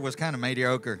 that word was kind of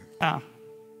mediocre. Ah.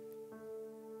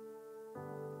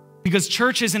 Because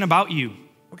church isn't about you.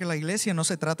 Porque la iglesia no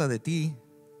se trata de ti.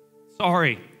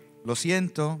 Sorry. Lo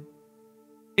siento,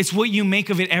 It's what you make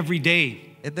of it every day.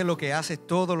 es de lo que haces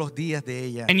todos los días de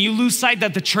ella. And you lose sight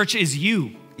that the church is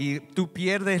you. Y tú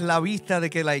pierdes la vista de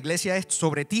que la iglesia es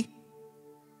sobre ti.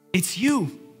 It's you.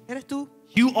 Eres tú.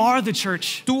 You are the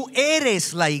church. Tú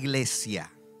eres la iglesia.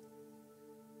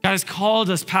 God has called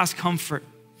us past comfort.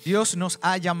 Dios nos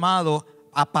ha llamado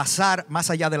a pasar más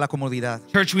allá de la comodidad.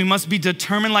 Church, we must be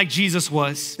determined like Jesus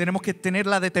was. Tenemos que tener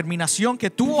la determinación que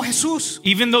tuvo Jesús.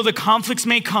 Even though the conflicts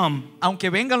may come, Aunque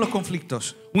vengan los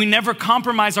conflictos, we never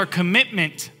compromise our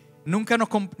commitment nunca nos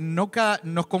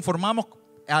conformamos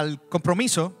al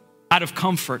compromiso out of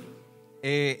comfort.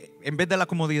 en vez de la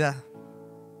comodidad.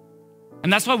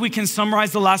 And that's why we can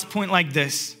summarize the last point like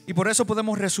this. Y por eso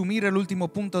podemos resumir el último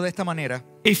punto de esta manera.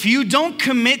 If you don't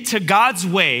commit to God's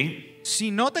way,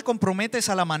 Si no te comprometes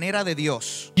a la manera de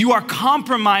Dios, you are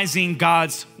compromising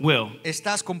God's will.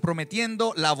 estás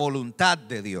comprometiendo la voluntad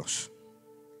de Dios.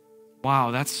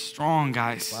 Wow, that's strong,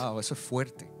 guys. Wow, eso es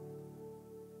fuerte.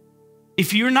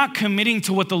 If you're not committing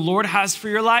to what the Lord has for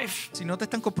your life, Si no te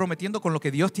están comprometiendo con lo que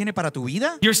Dios tiene para tu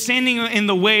vida, you're standing in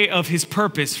the way of His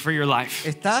purpose for your life.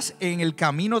 estás en el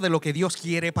camino de lo que Dios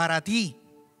quiere para ti.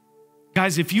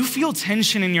 Guys, if you feel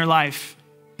tension in your life,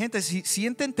 Gente, si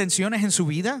sienten tensiones en su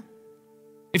vida,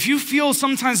 if you feel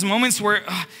sometimes moments where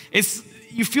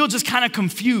you feel just kind of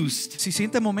confused, si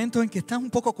sienten momentos en que estás un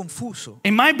poco confuso,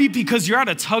 it might be because you're at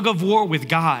a tug of war with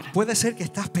God. puede ser que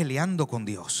estás peleando con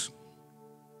Dios.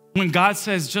 When God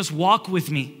says, just walk with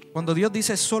me, Cuando Dios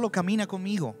dice, solo camina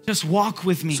conmigo, just walk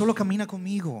with me. solo camina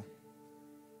conmigo.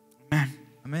 Man.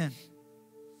 Amén.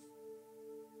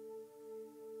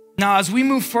 Now, as we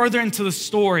move further into the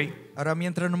story, Ahora,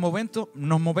 mientras nos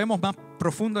movemos más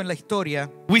profundo en la historia,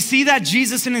 we see that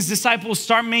Jesus and His disciples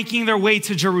start making their way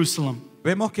to Jerusalem.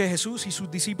 vemos que Jesús y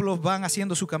sus discípulos van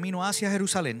haciendo su camino hacia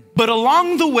Jerusalén. But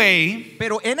along the way,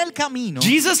 Pero en el camino,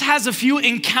 Jesus has a few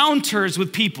encounters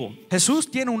with people.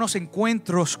 Jesús tiene unos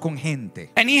encuentros con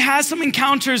gente. And He has some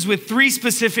encounters with 3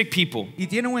 specific people. Y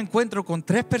tiene un encuentro con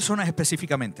 3 personas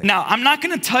específicamente. Now, I'm not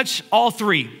going to touch all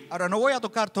 3 Ahora, no voy a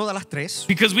tocar todas las 3,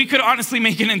 because we could honestly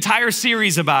make an entire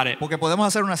series about it. porque podemos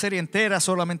hacer una serie entera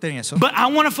solamente en eso. But I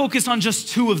want to focus on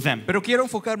just 2 of them. Pero quiero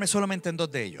enfocarme solamente en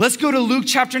 2 de ellos. Let's go to Luke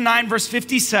chapter 9, verse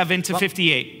 57 to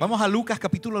 58. Vamos a Lucas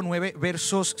capítulo 9,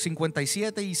 versos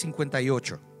 57 y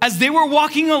 58. As they were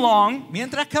walking along,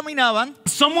 Mientras caminaban,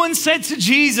 someone said to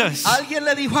Jesus, alguien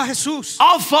le dijo a Jesús,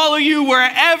 I'll follow you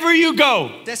wherever you go.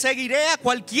 te seguiré a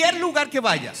cualquier lugar que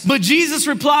vayas. But Jesus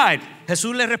replied,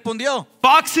 Jesús le respondió,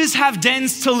 foxes have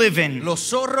dens to live in, los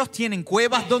zorros tienen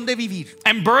cuevas donde vivir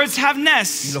and birds have y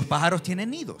nests, los pájaros tienen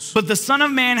nidos. but the Son of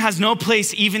Man has no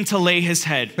place even to lay his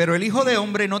head. Pero el Hijo de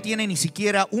Hombre no tiene ni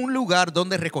siquiera un lugar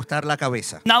donde recostar la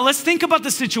cabeza. Now let's think about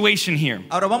the situation here.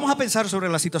 Ahora vamos a pensar sobre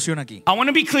la situación aquí. I want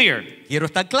to be clear. Quiero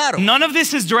estar claro. None of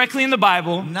this is directly in the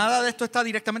Bible. Nada de esto está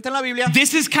directamente en la Biblia.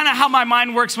 This is kind of how my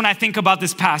mind works when I think about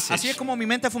this Así passage. es como mi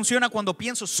mente funciona cuando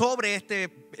pienso sobre este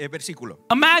versículo.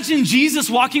 Imagine Jesus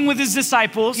walking with his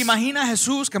disciples, and Imagina a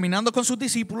Jesús caminando con sus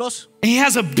discípulos he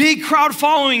has a big crowd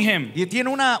following him. y tiene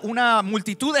una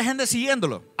multitud de gente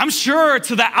siguiéndolo. I'm sure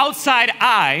to the outside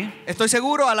eye Estoy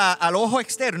seguro al ojo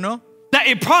externo,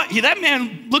 that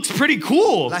man looks pretty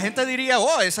cool. la gente diría,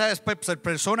 oh, esa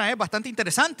persona es bastante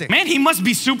interesante. Man, he must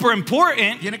be super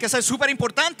important. Tiene que ser súper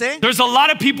importante. There's a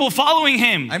lot of people following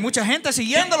him. Hay mucha gente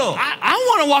siguiéndolo. I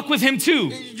want to walk with him too.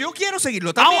 Yo quiero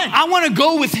seguirlo también. I want to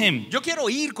go with him. Yo quiero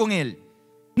ir con él.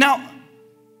 Now,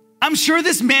 I'm sure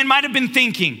this man might have been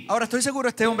thinking, Ahora estoy seguro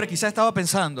este hombre quizás estaba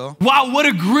pensando, wow, what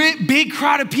a great big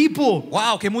crowd of people.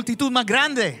 wow, qué multitud más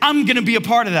grande. I'm going to be a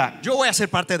part of that. Yo voy a ser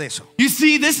parte de eso. You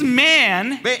see, this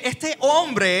man Ve, este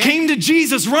hombre came to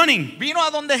Jesus running vino a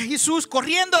donde Jesús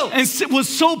corriendo. and was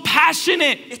so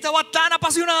passionate. Estaba tan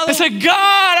apasionado. I said,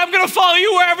 God, I'm going to follow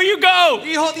you wherever you go.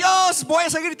 Dijo, Dios, voy a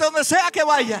seguirte donde sea que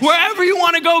vayas. Wherever you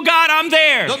want to go, God, I'm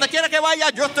there. Donde quiera que vaya,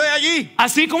 yo estoy allí.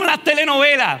 Así como las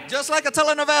telenovelas. Just like a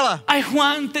telenovela. Ay,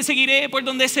 Juan, te seguiré por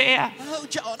donde sea. Oh,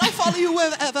 John, I follow you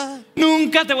wherever.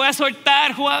 Nunca te voy a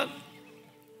soltar, Juan.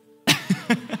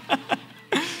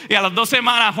 Y a las 2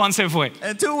 semanas Juan se fue.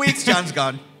 In 2 weeks, John's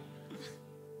gone.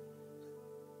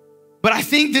 But I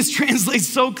think this translates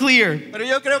so clear. Pero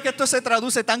yo creo que esto se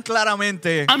traduce tan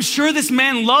claramente. I'm sure this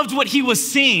man loved what he was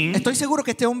seeing, Estoy seguro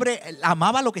que este hombre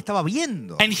amaba lo que estaba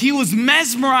viendo. and he was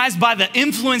mesmerized by the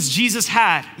influence Jesus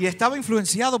had. Y estaba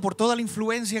influenciado por toda la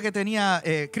influencia que tenía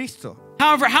Cristo.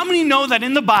 However, how many know that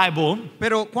in the Bible,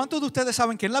 Pero ¿cuántos de ustedes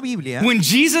saben que en la Biblia, when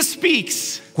Jesus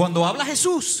speaks, cuando habla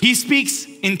Jesús, he speaks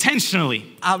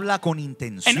intentionally? habla con And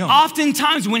intención?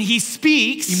 oftentimes when he Y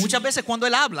speaks, muchas veces cuando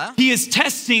él habla, he is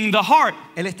testing the heart.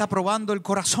 él está probando el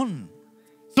corazón.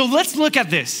 So let's look at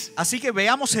this. Así que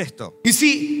veamos esto. You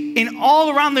see, in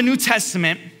all around the New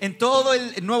Testament, En todo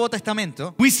el Nuevo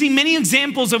Testamento we see many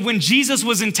examples of when Jesus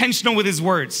was intentional with his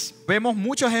words. vemos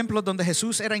muchos ejemplos donde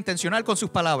Jesús era intencional con sus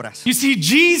palabras. You see,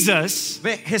 Jesus,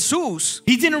 Ve, Jesús,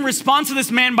 he didn't respond to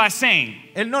this man by saying,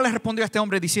 él no le respondió a este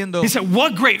hombre diciendo, he said,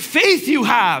 what great faith you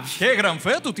have. ¡qué gran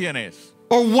fe tú tienes!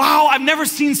 Or wow, I've never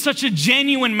seen such a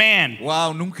genuine man,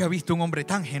 Wow, nunca he visto un hombre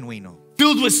tan genuino.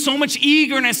 filled with so much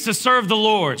eagerness to serve the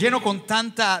Lord. Lleno con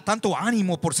tanto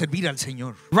ánimo por servir al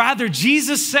Señor. Rather,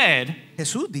 Jesus said,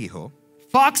 Jesús dijo,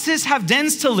 foxes have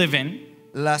dens to live in,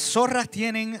 las zorras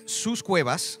tienen sus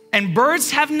cuevas and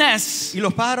birds have nests, y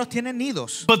los pájaros tienen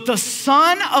nidos. but the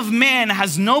Son of Man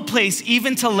has no place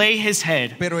even to lay his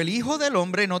head. Pero el Hijo del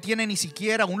Hombre no tiene ni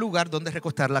siquiera un lugar donde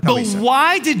recostar la But cabeza.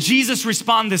 why did Jesus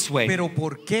respond this way? Pero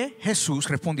 ¿por qué Jesús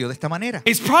respondió de esta manera?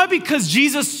 It's probably because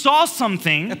Jesus saw Es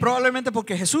something probablemente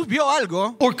porque Jesús vio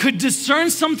algo or could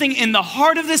discern something in the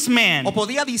heart of this man o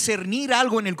podía discernir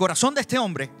algo en el corazón de este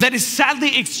hombre that is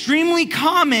sadly extremely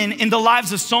common in the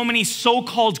lives of so many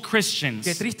so-called que Christians.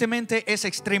 tristemente es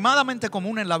extremadamente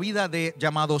común en la vida de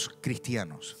llamados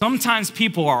cristianos. Sometimes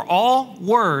people are all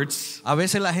words A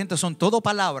veces la gente son todo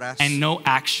palabras and no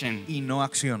action. y no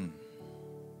acción.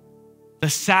 The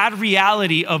sad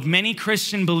reality of many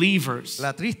Christian believers,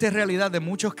 La triste realidad de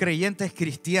muchos creyentes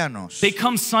cristianos they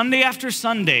come Sunday after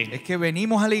Sunday. es que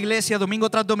venimos a la iglesia domingo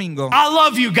tras domingo. I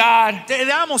love you, God. Te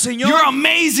damos, Señor. You're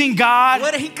amazing, Tú God.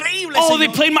 eres increíble, Oh, they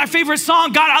Señor. played my favorite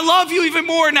song. God, I love you even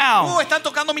more now. Están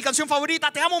tocando mi canción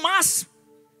favorita. Te amo más.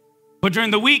 But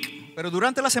during the week, Pero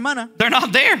durante la semana they're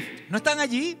not there. no están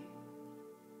allí.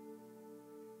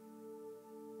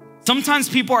 Sometimes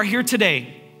people are here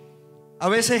today A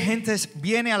veces gente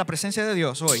viene a la presencia de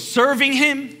Dios hoy serving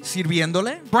Him,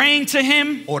 sirviéndole, praying to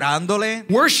Him, orándole,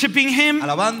 worshiping Him.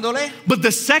 alabándole. But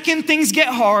the second things get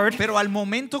hard, Pero al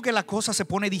momento que la cosa se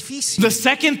pone difícil, the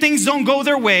second things don't go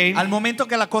their way, al momento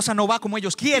que la cosa no va como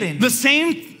ellos quieren, the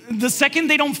second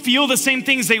they don't feel the same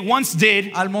things they once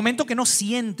did, al momento que no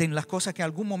sienten las cosas que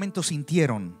algún momento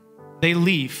sintieron, they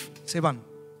leave. se van.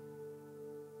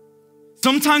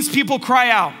 Sometimes people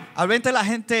cry out, Al veces la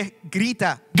gente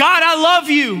grita, God, I love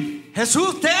you.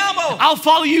 Jesús, te amo. I'll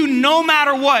follow you no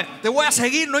matter what. Te voy a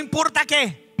seguir, no importa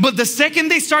qué. But the second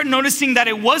they start noticing that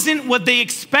it wasn't what they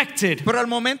expected, Pero al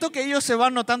momento que ellos se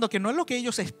van notando que no es lo que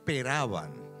ellos esperaban,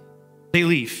 they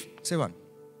leave. se van.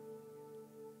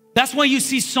 That's why you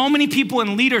see so many people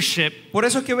in leadership Por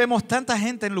eso es que vemos tanta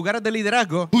gente en lugares de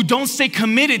liderazgo who don't stay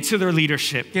committed to their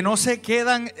leadership. que no se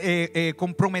quedan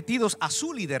comprometidos a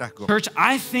su liderazgo. Church,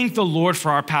 I thank the Lord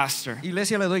for our pastor.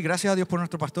 Iglesia, le doy gracias a Dios por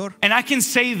nuestro pastor. And I can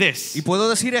say this Y puedo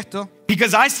decir esto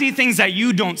because I see things that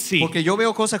you don't see. porque yo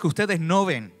veo cosas que ustedes no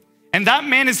ven. And that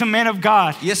man is a man of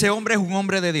God. Y ese hombre es un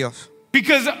hombre de Dios.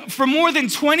 Because for more than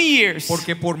 20 years,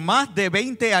 Porque por más de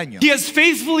 20 años, he has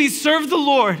faithfully served the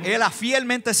Lord él ha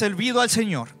fielmente servido al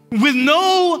Señor with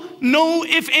no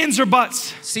ifs, ands, or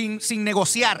buts. sin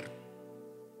negociar.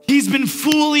 He's been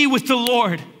fully with the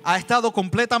Lord. Ha estado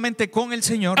completamente con el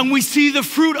Señor. And we see the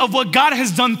fruit of what God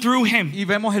has done through him. Y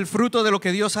vemos el fruto de lo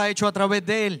que Dios ha hecho a través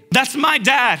de él. That's my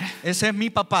dad, Ese es mi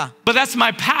papá, but that's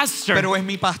my pastor. pero es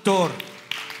mi pastor.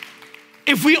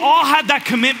 If we all had that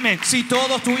commitment, Si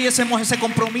todos tuviésemos ese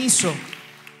compromiso.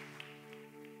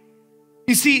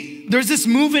 you see, there's this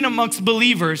movement amongst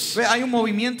believers Ve, hay un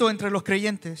movimiento entre los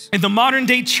creyentes in the modern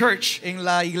day church en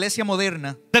la iglesia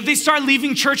moderna that they start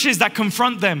leaving churches that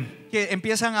confront them que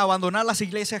empiezan a abandonar las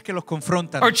iglesias que los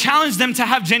confrontan or challenge them to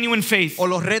have genuine faith. o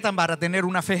los retan para tener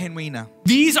una fe genuina.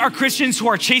 These are Christians who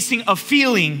are chasing a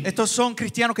feeling Estos son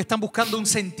cristianos que están buscando un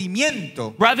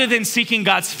sentimiento rather than seeking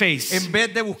God's face. en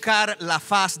vez de buscar la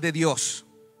faz de Dios.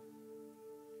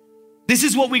 This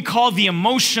is what we call the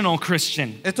emotional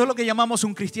Christian. Esto es lo que llamamos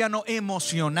un cristiano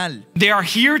emocional. They are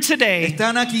here today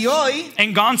Están aquí hoy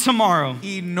and gone tomorrow.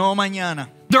 y no mañana.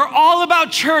 They're all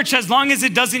about church as long as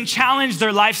it doesn't challenge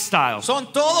their lifestyle.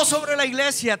 Son todos sobre la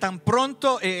iglesia tan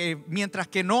pronto mientras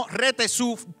que no rete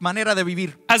su manera de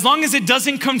vivir. As long as it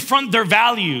doesn't confront their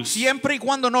values. Siempre y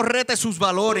cuando no rete sus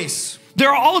valores.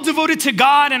 They're all devoted to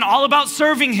God and all about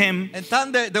serving Him.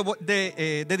 Están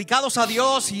dedicados a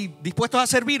Dios y dispuestos a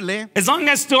servirle. As long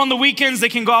as still on the weekends they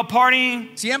can go out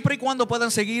partying Siempre y cuando puedan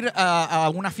seguir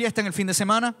a una fiesta en el fin de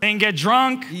semana and get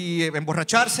drunk, y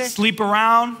emborracharse, sleep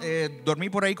around. dormir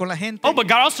por ahí con la gente. Oh, but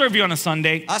God, I'll serve you on a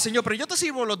Sunday. Señor, pero yo te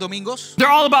sirvo los domingos. They're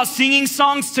all about singing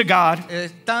songs to God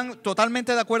Están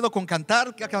totalmente de acuerdo con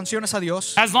cantar canciones a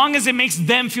Dios. as long as it makes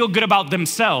them feel good about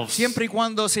themselves. Siempre y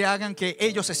cuando se hagan que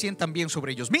ellos se sientan bien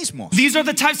sobre ellos mismos. These are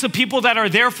the types of people that are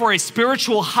there for a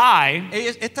spiritual high,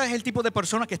 Este es el tipo de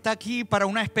persona que está aquí para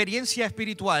una experiencia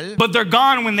espiritual, but they're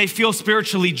gone when they feel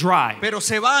spiritually dry. pero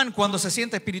se van cuando se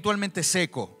siente espiritualmente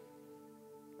seco.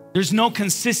 There's no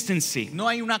consistency. No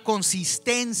hay una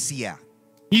consistencia.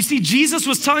 You see, Jesus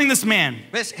was telling this man,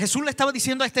 ¿Ves? Jesús le estaba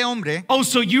diciendo a este hombre, oh,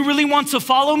 so you really want to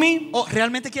follow me? oh,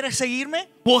 ¿realmente quieres seguirme?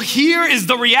 Well, here is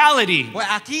the reality. Pues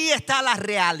aquí está la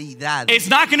realidad. It's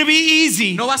not going to be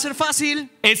easy. No va a ser fácil,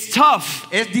 It's tough.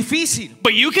 es difícil,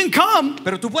 But you can come.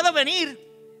 pero tú puedes venir.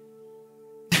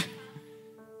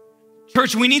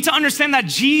 Church, we need to understand that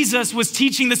Jesus was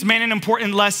teaching this man an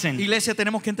important lesson. Iglesia,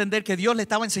 tenemos que entender que Dios le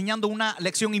estaba enseñando una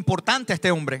lección importante a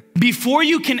este hombre. Before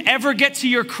you can ever get to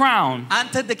your crown,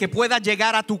 Antes de que pueda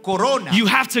llegar a tu corona, you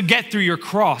have to get through your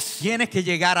cross. tienes que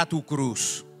llegar a tu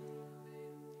cruz.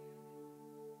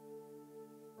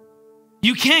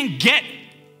 You can't get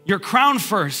your crown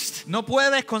first No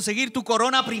puedes conseguir tu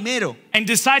corona primero and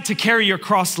decide to carry your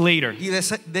cross later. y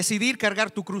decidir cargar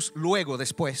tu cruz luego,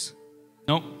 después.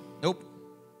 Nope. Nope.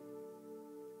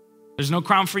 There's no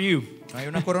crown for you No hay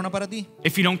una corona para ti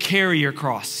if you don't carry your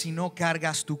cross. si no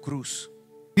cargas tu cruz.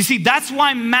 You see, that's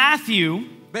why Matthew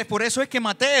 ¿Ves? Por eso es que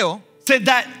Mateo, said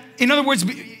that, in other words,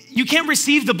 you can't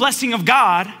receive the blessing of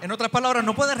God en otras palabras,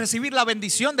 no puedes recibir la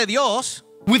bendición de Dios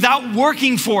without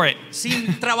working for it.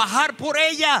 sin trabajar por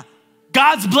ella.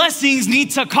 God's blessings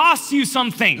need to cost you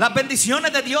something. Las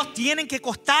bendiciones de Dios tienen que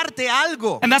costarte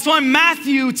algo. And that's why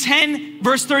Matthew 10,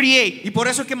 verse 38, Y por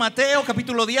eso es que Mateo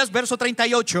capítulo 10, verso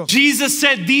 38, Jesus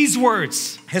said these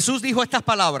words. Jesús dijo estas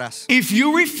palabras. If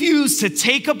you refuse to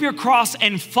take up your cross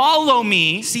and follow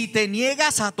me, Si te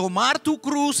niegas a tomar tu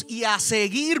cruz y a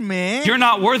seguirme, you're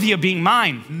not worthy of being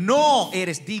mine. no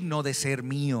eres digno de ser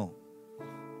mío.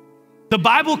 The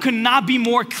Bible could not be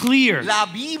more clear. La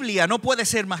Biblia no puede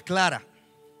ser más clara.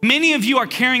 Many of you are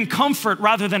carrying comfort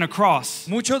rather than a cross.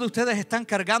 Muchos de ustedes están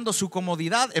cargando su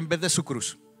comodidad en vez de su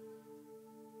cruz.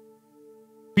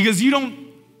 Because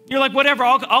you're like, whatever,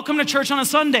 I'll come to church on a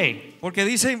Sunday. Porque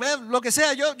dicen, lo que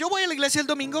sea, yo voy a la iglesia el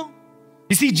domingo.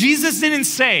 You see, Jesus didn't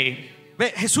say, Ve,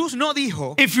 Jesús no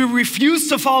dijo, if you refuse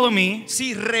to follow me,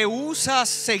 si rehusas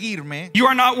seguirme, you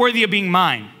are not worthy of being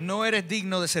mine. no eres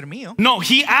digno de ser mío. No,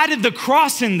 he added the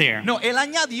cross in there. No, él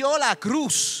añadió la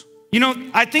cruz. You know,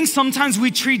 I think sometimes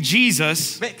we treat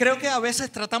Jesus Ve, creo que a veces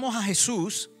tratamos a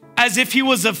Jesús as if he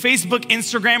was a Facebook,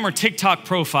 Instagram, or TikTok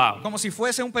profile. como si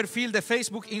fuese un perfil de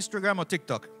Facebook, Instagram o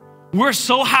TikTok. We're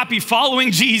so happy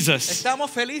following Jesus.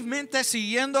 Estamos felizmente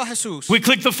siguiendo a Jesús. We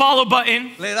click the follow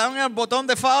button. Le dan el botón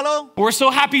de follow. We're so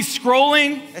happy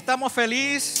scrolling, Estamos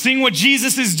felices seeing what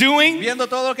Jesus is doing. viendo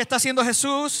todo lo que está haciendo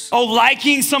Jesús. Oh,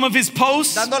 liking some of his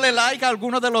posts. Dándole like a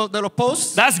algunos de los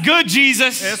posts. That's good,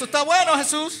 Jesus. Eso está bueno,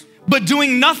 Jesús. But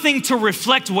doing nothing to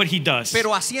reflect what he does.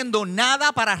 Pero haciendo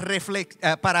nada para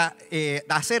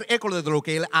hacer eco de lo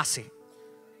que él hace.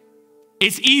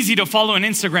 It's easy to follow an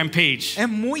Instagram page. Es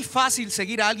muy fácil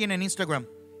seguir a alguien en Instagram,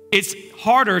 It's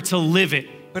harder to live it.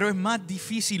 pero es más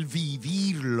difícil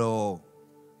vivirlo.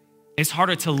 It's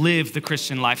harder to live the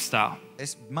Christian lifestyle.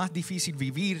 Es más difícil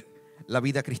vivir la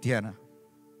vida cristiana.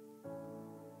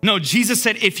 No, Jesus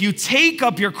said, if you don't take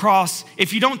up your cross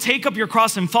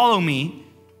and follow me,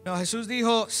 No, Jesús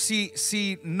dijo,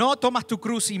 si no tomas tu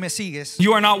cruz y me sigues,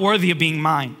 you are not worthy of being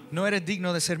mine. no eres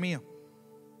digno de ser mío.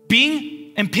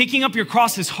 Being and picking up your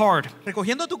cross is hard.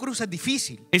 Recogiendo tu cruz es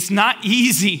difícil. It's not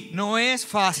easy. No es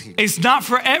fácil. It's not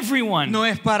for everyone. No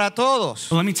es para todos.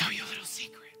 But let me tell you a little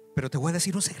secret. Pero te voy a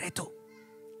decir un secreto.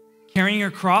 Carrying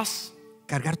your cross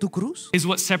Cargar tu cruz is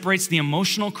what separates the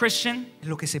emotional Christian es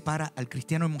lo que separa al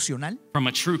cristiano emocional from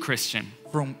a true Christian.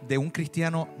 de un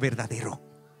cristiano verdadero.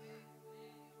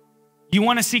 You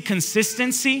want to see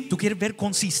consistency? ¿Tú quieres ver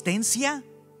consistencia?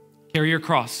 Carry your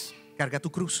cross. Carga tu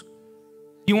cruz.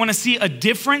 You want to see a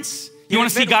difference? You want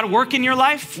to see God work in your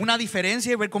life? Una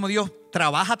diferencia y ver cómo Dios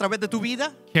trabaja a través de tu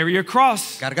vida. Carry your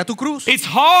cross. Carga tu cruz. It's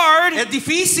hard. Es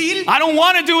difícil. I don't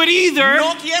want to do it either.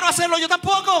 No quiero hacerlo yo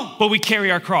tampoco. But we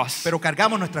carry our cross. Pero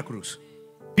cargamos nuestra cruz.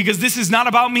 Because this is not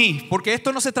about me. Porque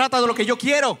esto no se trata de lo que yo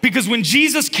quiero. Because when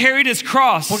Jesus carried his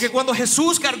cross, Porque cuando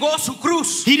Jesús cargó su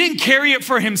cruz, he didn't carry it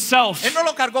for himself. Él no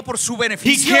lo cargó por su He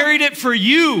beneficio. carried it for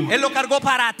you. Él lo cargó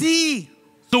para ti.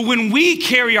 So when we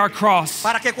carry our cross,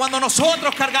 Para que cuando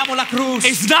nosotros cargamos la cruz,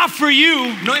 it's not for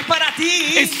you. no es para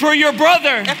ti. It's for your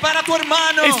brother. Es para tu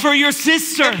hermano. It's for your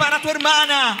sister. Es para tu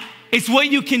hermana. It's what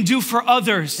you can do for Es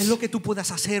others. lo que tú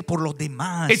puedas hacer por los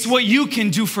demás. It's what you can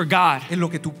do for God. Es lo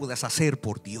que tú puedas hacer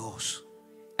por Dios.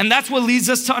 And that's what leads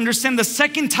us to understand the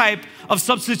second type of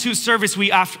substitute service we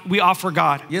offer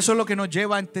God. Y eso es lo que nos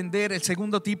lleva a entender el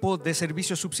segundo tipo de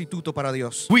servicio sustituto para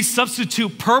Dios. We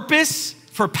substitute purpose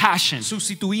for passion.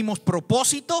 Sustituimos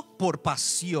propósito por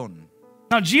pasión.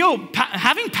 Now, Gio,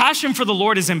 having passion for the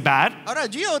Lord isn't bad, Ahora,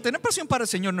 Gio, tener pasión para el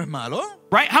Señor no es malo.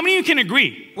 right? How many of you can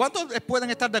agree? ¿Cuántos pueden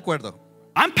estar de acuerdo?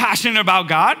 I'm passionate about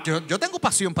God. Yo tengo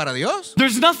pasión para Dios.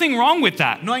 There's nothing wrong with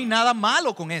that. No hay nada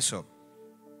malo con eso.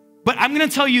 But I'm going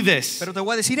to tell you this. Pero te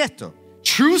voy a decir esto.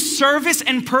 True service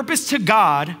and purpose to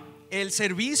God El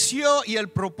servicio y el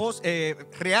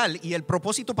real y el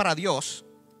propósito para Dios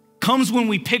comes when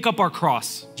we pick up our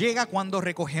cross. llega cuando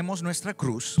recogemos nuestra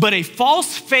cruz. But a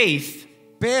false faith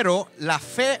Pero la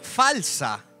fe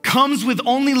falsa comes with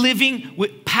only living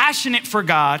with passionate for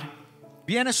God,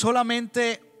 viene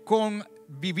solamente con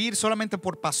vivir solamente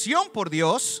por pasión por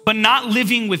Dios, but not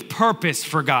living with purpose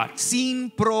for God. sin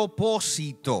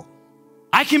propósito.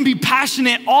 I can be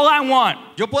passionate all I want.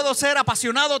 Yo puedo ser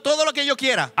apasionado todo lo que yo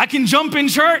quiera. I can jump in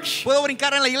church. Puedo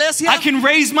brincar en la iglesia. I can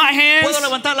raise my hands. Puedo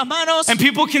levantar las manos. And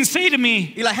people can say to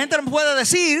me, Y la gente me puede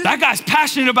decir, that guy's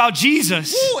passionate about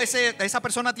Jesus, esa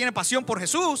persona tiene pasión por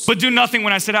Jesús. but do nothing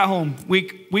when I sit at home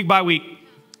week by week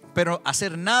Pero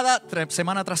hacer nada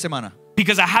semana tras semana.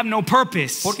 because I have no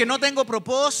purpose. Porque no tengo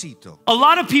propósito. A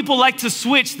lot of people like to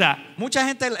switch that. Mucha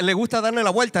gente le gusta darle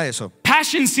la vuelta a eso.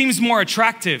 Passion seems more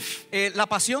attractive. La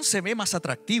pasión se ve más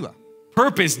atractiva.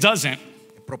 Purpose doesn't.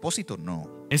 El propósito no.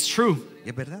 It's true. Y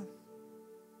es verdad.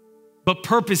 But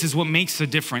purpose is what makes a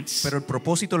difference. Pero el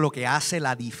propósito es lo que hace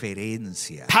la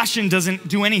diferencia. Passion doesn't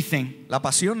do anything. La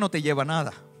pasión no te lleva a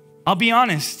nada. I'll be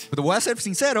honest. Pero voy a ser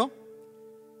sincero.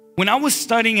 When I was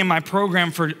studying in my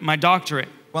program for my doctorate,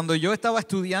 Cuando yo estaba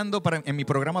estudiando en mi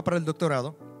programa para el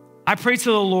doctorado, I prayed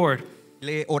to the Lord,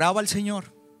 le oraba al Señor.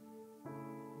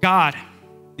 God,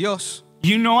 Dios,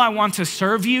 you know I want to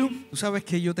serve you, ¿tú sabes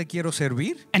que yo te quiero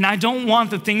servir? and I don't want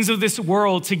the things of this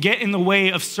world to get in the way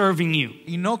of serving you.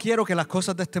 Y no quiero que las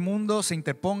cosas de este mundo se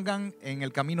interpongan en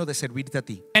el camino de servirte a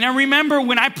ti. And I remember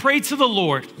when I prayed to the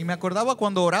Lord, Y me acordaba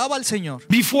cuando oraba al Señor,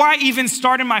 before I even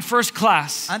started my first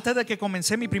class, antes de que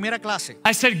comencé mi primera clase,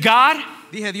 I said, God,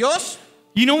 dije, Dios,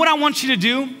 you know what I want you to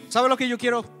do? ¿sabes lo que yo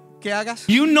quiero que hagas?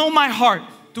 You know my heart,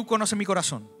 Tú conoces mi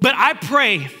corazón. but I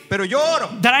pray Pero yo oro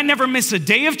that I never miss a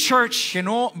day of church, que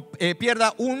no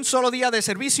pierda un solo día de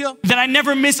servicio, that I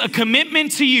never miss a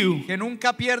commitment to you que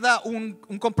nunca pierda un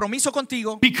compromiso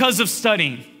contigo because of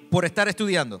studying. por estar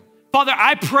estudiando. Father,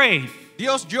 I pray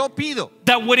Dios, yo pido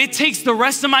that what it takes the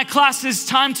rest of my classes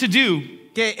time to do,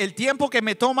 que el tiempo que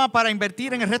me toma para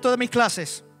invertir en el resto de mis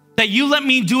clases, that you let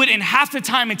me do it in half the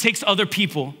time it takes other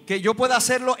people. que yo pueda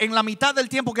hacerlo en la mitad del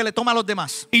tiempo que le toma a los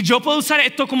demás. Y yo puedo usar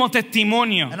esto como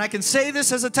testimonio, And I can say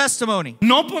this as a testimony,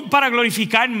 no para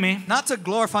glorificarme, not to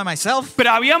glorify myself, pero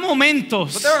había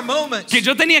momentos but there are moments que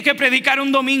yo tenía que predicar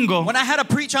un domingo when I had to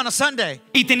preach on a Sunday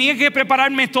y tenía que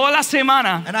prepararme toda la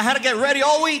semana, and I had to get ready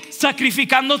all week,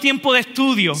 sacrificando tiempo de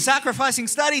estudio sacrificing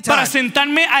study para time,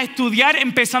 sentarme a estudiar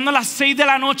empezando a las 6 de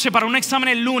la noche para un examen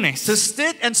el lunes. to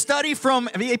sit and study from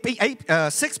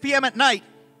 6 p.m. at night.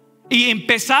 Y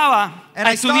empezaba And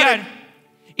a I estudiar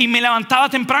y me levantaba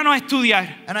temprano a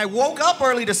estudiar, And I woke up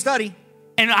early to study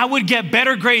and I would get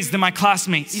better grades than my y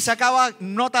classmates sacaba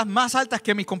notas más altas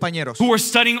que mis compañeros who were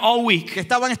studying all week. que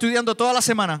estaban estudiando toda la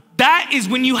semana. That is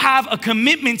when you have a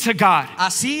commitment to God.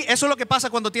 Así, eso es lo que pasa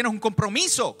cuando tienes un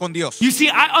compromiso con Dios. You see,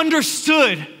 I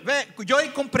understood Ve, yo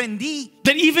comprendí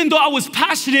that even though I was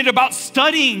passionate about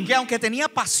studying, que aunque tenía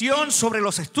pasión sobre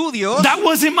los estudios, that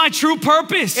wasn't my true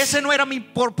purpose. ese no era mi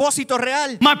propósito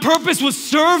real. My purpose was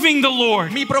serving the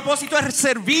Lord. Mi propósito es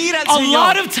servir al A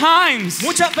lot Señor. of times,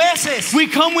 Muchas veces we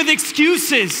come with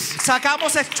excuses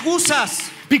sacamos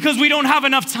excusas because we don't have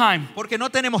enough time. porque no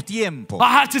tenemos tiempo. I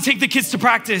have to take the kids to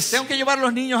practice. Tengo que llevar a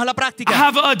los niños a la I práctica.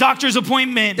 have a doctor's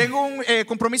appointment. Tengo un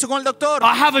compromiso con el doctor.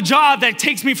 I have a job that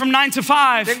takes me from 9 to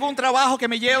 5. Tengo un trabajo que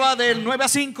me lleva del 9 a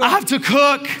 5. I have to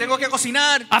cook. Tengo que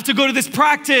cocinar. I have to go to this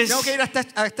practice. Tengo que ir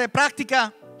a esta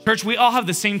práctica. Church, we all have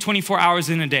the same 24 hours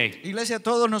in a day. Iglesia,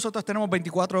 todos nosotros tenemos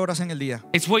 24 horas en el día.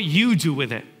 It's what you do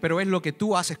with it. Pero es lo que tú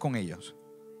haces con ellos.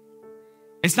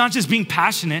 It's not just being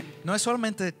passionate, No es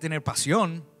solamente tener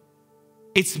pasión,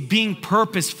 it's being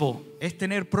purposeful. es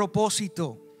tener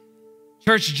propósito.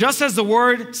 Church, just as the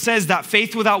word says that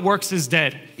faith without works is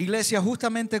dead, Iglesia,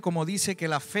 justamente como dice que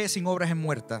la fe sin obras es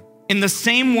muerta, in the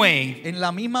same way, en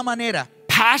la misma manera,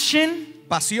 passion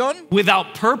pasión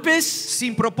without purpose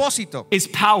sin propósito is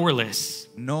powerless.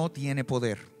 no tiene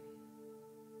poder.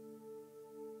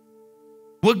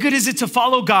 What good is it to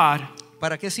follow God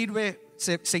 ¿Para qué sirve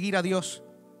seguir a Dios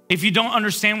if you don't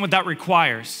understand what that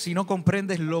requires? si no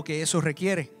comprendes lo que eso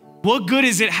requiere? What good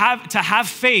is it to have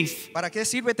faith ¿Para qué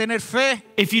sirve tener fe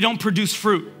if you don't produce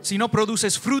fruit? si no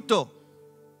produces fruto?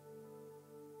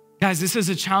 Guys, this is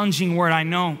a challenging word, I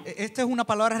know. Esta es una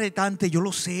palabra retante, yo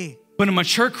lo sé. But a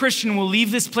mature Christian will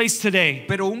leave this place today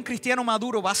Pero un cristiano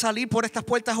maduro va a salir por estas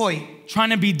puertas hoy trying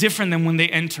to be different than when they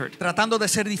entered. tratando de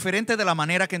ser diferente de la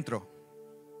manera que entró.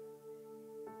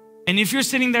 And if you're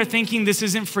sitting there thinking this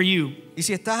isn't for you, Y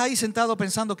si estás ahí sentado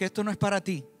pensando que esto no es para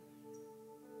ti,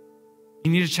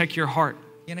 you need to check your heart,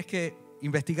 tienes que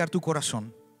investigar tu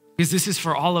corazón, because this is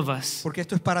for all of us. porque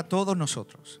esto es para todos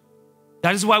nosotros.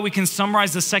 That is why we can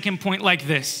summarize the second point like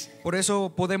this. Por eso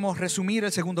podemos resumir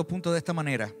el segundo punto de esta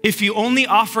manera. If you only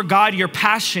offer God your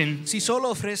passion, Si solo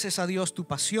ofreces a Dios tu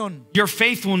pasión, your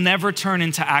faith will never turn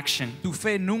into action. tu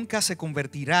fe nunca se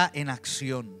convertirá en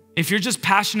acción. If you're just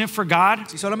passionate for God,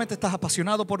 Si solamente estás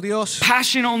apasionado por Dios,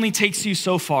 passion only takes you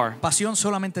so far. pasión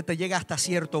solamente te llega hasta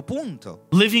cierto punto.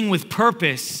 Living with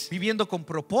purpose, Viviendo con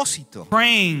propósito,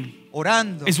 praying,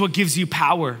 orando, is what gives you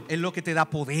power es lo que te da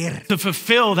poder to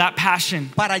fulfill that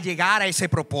passion, para llegar a ese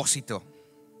propósito.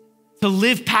 to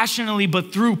live passionately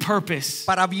but through purpose.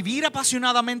 Para vivir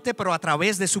apasionadamente, pero a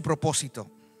través de su propósito.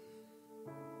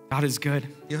 God is good.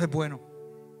 Dios es bueno.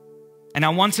 And I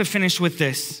want to finish with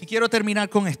this. Y quiero terminar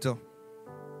con esto.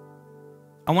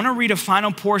 I want to read a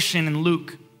final portion in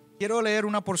Luke, Quiero leer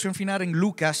una porción final en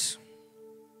Lucas,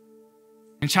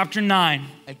 in chapter 9,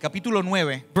 el capítulo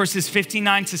 9, verses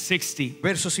 59 to 60.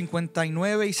 versos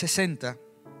 59 y 60.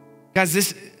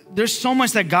 Guys, there's so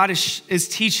much that God is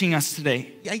teaching us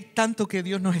today. Y hay tanto que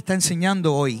Dios nos está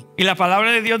enseñando hoy. Y la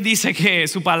palabra de Dios dice que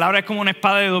su palabra es como una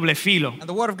espada de doble filo. And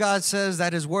the word of God says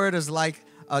that his word is like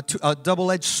a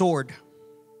double-edged sword.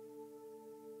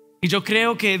 Y yo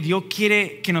creo que Dios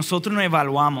quiere que nosotros nos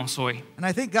evaluamos hoy. And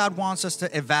I think God wants us to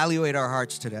evaluate our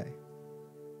hearts today.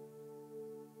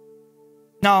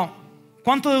 Now,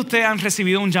 ¿cuántos de ustedes han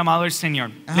recibido un llamado del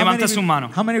Señor? Levanta su mano.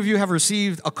 How many of you have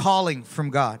received a calling from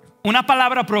God? Una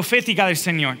palabra profética del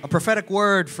Señor. A prophetic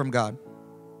word from God?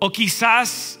 O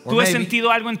quizás Or tú has maybe- sentido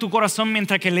algo en tu corazón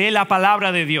mientras que lees la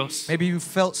palabra de Dios, Maybe you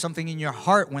felt something in your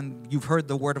heart when you've heard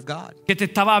the word of God. que te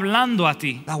estaba hablando a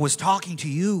ti. God was talking to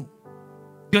you.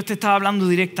 Dios te estaba hablando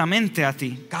directamente a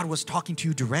ti. God was talking to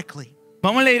you directly.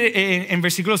 Vamos a leer en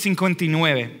versículo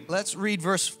 59. Let's read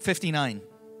verse 59.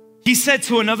 He said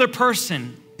to another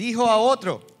person, Dijo a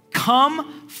otro, "Come,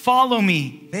 follow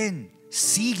me." ven,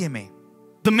 sígueme.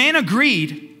 The man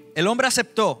agreed, El hombre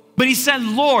aceptó, but he said,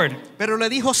 "Lord, pero le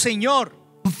dijo, Señor,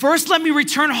 first let me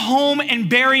return home and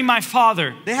bury my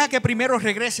father." deja que primero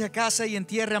regrese a casa y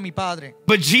entierre a mi padre.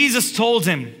 But Jesus told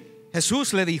him,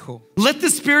 Jesús le dijo, "Let the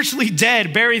spiritually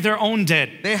dead bury their own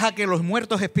dead. deja que los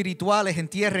muertos espirituales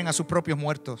entierren a sus propios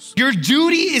muertos. Your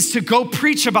duty is to go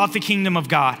preach about the kingdom of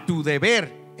God." Tu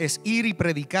deber es ir y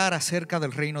predicar acerca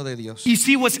del reino de Dios. You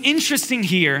see, what's interesting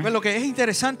here, Pues lo que es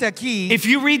interesante aquí, if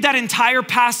you read that entire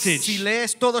si passage,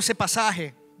 lees todo ese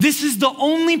pasaje, this is the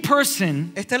only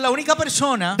person esta es la única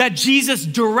persona that Jesus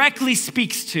directly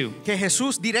speaks to. que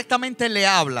Jesús directamente le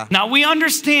habla. Now we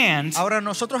understand Ahora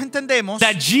nosotros entendemos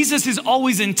that Jesus is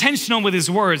always intentional with his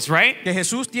words, right? que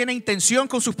Jesús tiene intención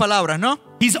con sus palabras, ¿no?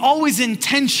 He's always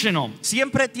intentional.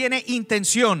 Siempre tiene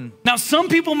intención. Now some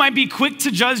people might be quick to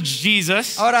judge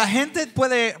Jesus. Ahora, gente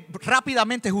puede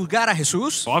rápidamente juzgar a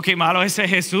Jesús. Oh, qué malo ese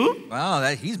Jesús. Wow,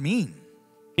 he's mean.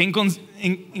 Qué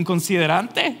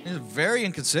inconsiderante. He's very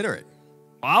inconsiderate.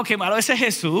 Wow, qué malo ese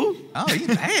Jesús. Oh, he's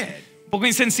bad. Un poco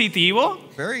insensitivo.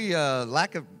 Very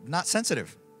not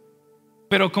sensitive.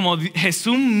 Pero como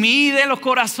Jesús mide los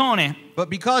corazones, But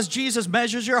because Jesus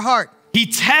measures your heart, he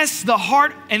tests the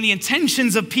heart and the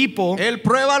intentions of people. Él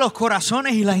prueba los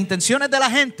corazones y las intenciones de la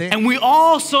gente. And we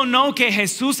also know que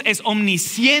Jesús es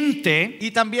omnisciente,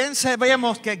 Y también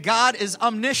sabemos que God is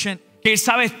omniscient. que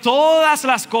sabe todas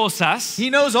las cosas He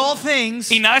knows all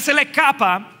things y nada se le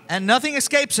escapa. and nothing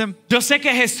escapes him. Yo sé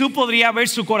que Jesús podría ver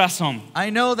su corazón, I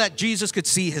know that Jesus could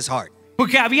see his heart.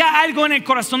 porque había algo en el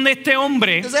corazón de este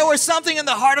hombre Because there was something in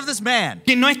the heart of this man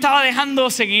que no estaba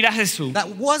dejando seguir a Jesús. that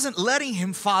wasn't letting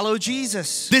him follow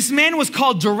Jesus. This man was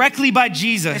called directly by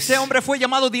Jesus. Este hombre fue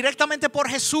llamado directamente por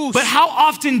Jesús. But how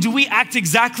often do we act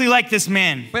exactly like this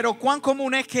man? Pero cuán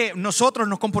común es que nosotros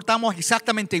nos comportamos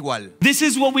exactamente igual. This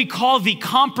is what we call the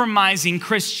compromising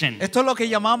Christian. Esto es lo que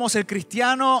llamamos el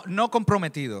cristiano no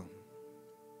comprometido.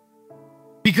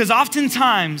 Because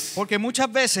oftentimes, Porque muchas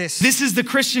veces this is the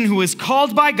Christian who is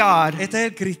called by God este es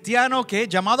el cristiano que es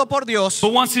llamado por Dios,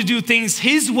 but wants to do things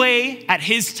his way at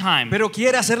his time. pero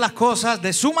quiere hacer las cosas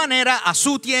de su manera a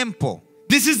su tiempo.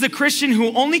 This is the Christian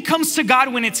who only comes to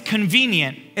God when it's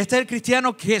convenient, Este es el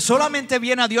cristiano que solamente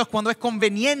viene a Dios cuando es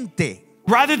conveniente,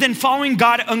 rather than following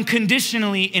God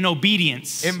unconditionally in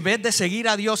obedience. en vez de seguir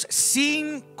a Dios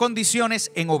sin condiciones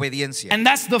en obediencia. And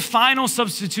that's the final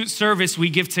substitute service we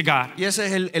give to God. Y ese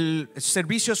es el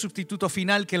servicio sustituto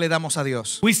final que le damos a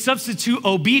Dios. We substitute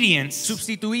obedience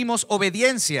Sustituimos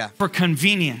obediencia for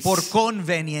convenience. por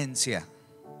conveniencia.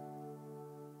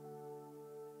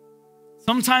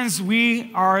 Sometimes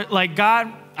we are like, God,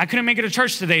 I couldn't make it to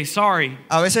church today, sorry.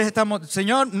 A veces estamos,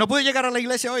 Señor, no pude llegar a la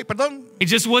iglesia hoy, perdón. It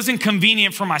just wasn't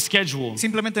convenient for my schedule.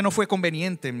 Simplemente no fue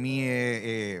conveniente en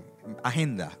mi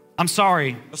agenda. I'm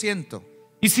sorry. Lo siento.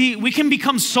 You see, we can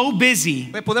become so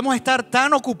busy Podemos estar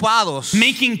tan ocupados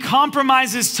making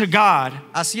compromises to God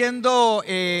haciendo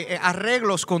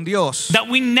arreglos con Dios that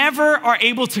we never are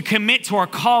able to commit to our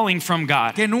calling from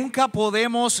God. que nunca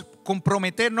podemos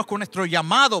comprometernos con nuestro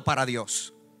llamado para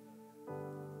Dios.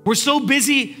 We're so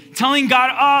busy telling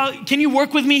God, can you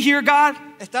work with me here, God?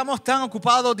 Estamos tan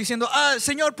ocupados diciendo,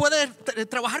 Señor, ¿puedes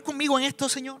trabajar conmigo en esto,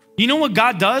 Señor? You know what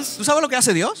God does? ¿Tú sabes lo que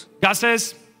hace Dios? God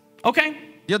says,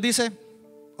 okay, Dios dice,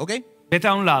 ok, vete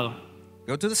a un lado.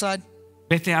 go to the side.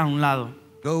 Vete a un lado.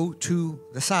 Go to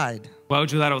the side. Voy a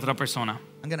ayudar a otra persona.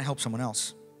 I'm going to help someone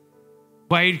else.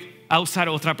 Voy a ir a usar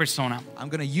a otra persona. I'm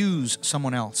going to use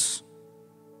someone else.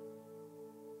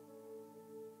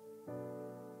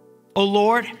 Oh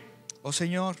Lord, Oh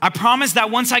Señor, I promise that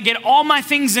once I get all my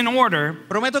things in order,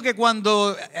 prometo que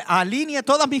cuando alinee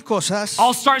todas mis cosas,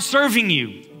 I'll start serving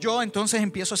you. yo entonces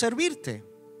empiezo a servirte.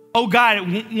 Oh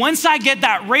God, once I get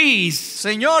that raise,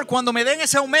 Señor, cuando me den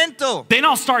ese aumento, then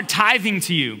I'll start tithing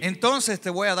to you. entonces te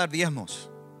voy a dar diezmos.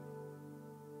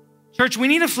 Church, we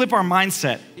need to flip our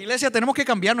mindset Iglesia, tenemos que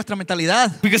cambiar nuestra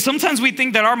mentalidad. because sometimes we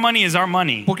think that our money is our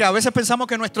money. Porque a veces pensamos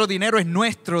que nuestro dinero es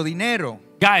nuestro dinero.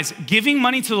 Guys, giving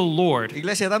money to the Lord,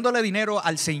 Iglesia, dándole dinero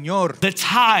al Señor, the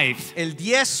tithe, el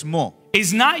diezmo,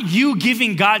 is not you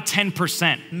giving God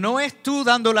 10%. no es tú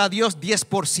dándole a Dios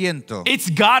 10%. It's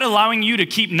God allowing you to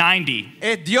keep 90.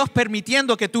 Es Dios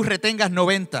permitiendo que tú retengas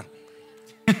 90.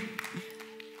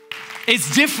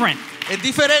 It's different. Es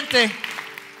diferente.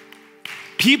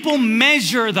 People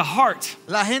measure the heart.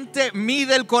 La gente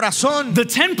mide el corazón. The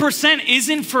 10%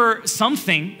 isn't for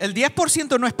something. El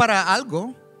 10% no es para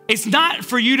algo. It's not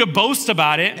for you to boast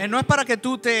about it No es para que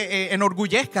tú te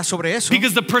enorgullezcas sobre eso.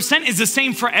 because the percent is the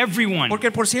same for everyone. Porque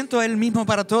el porciento es el mismo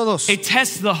para todos. It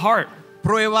tests the heart.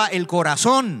 Prueba el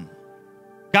corazón.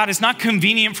 God, it's not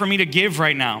convenient for me to give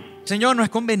right now. Señor, no es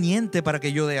conveniente para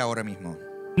que yo dé ahora mismo.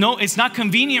 No, it's not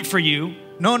convenient for you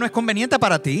No, no es conveniente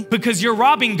para ti. because you're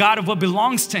robbing God of what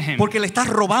belongs to Him. Porque le estás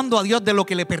robando a Dios de lo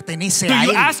que le pertenece So a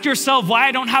you Él. ask yourself why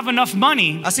I don't have enough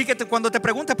money. Así que cuando te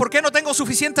preguntes por qué no tengo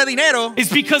suficiente dinero,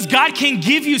 It's because God can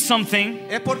give you something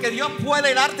es porque Dios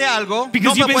puede darte algo.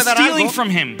 Because No you've te been puede dar stealing algo from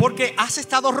Him. porque has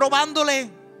estado robándole.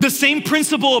 The same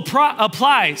principle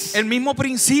applies El mismo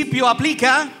principio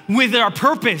aplica with our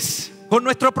purpose. con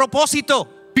nuestro propósito.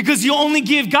 Because you only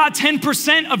give God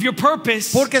 10% of your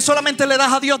purpose. Porque solamente le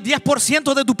das a Dios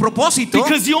 10% de tu propósito.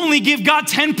 Because you only give God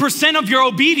 10% of your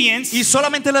obedience. Y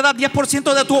solamente le das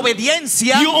 10% de tu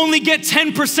obediencia. You only get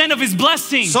 10% of His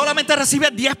blessing. Solamente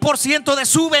recibes 10% de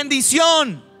su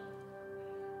bendición.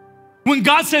 When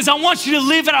God says, I want you to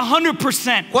live at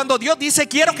 100%. Cuando Dios dice,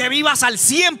 quiero que vivas al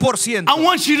 100%. I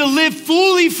want you to live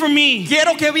fully for me.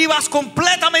 Quiero que vivas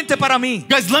completamente para mí.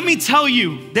 Guys, let me tell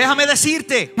you, Déjame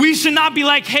decirte, we should not be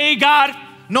like, hey, God,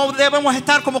 no debemos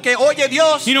estar como que, oye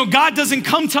Dios, you know, God doesn't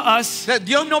come to us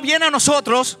Dios no viene a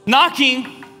nosotros knocking.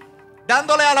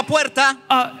 dándole a la puerta.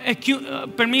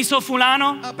 Permiso,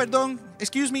 fulano. Perdón,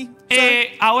 excuse me. Sir,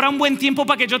 Ahora un buen tiempo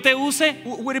para que yo te use.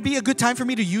 would it be a good time for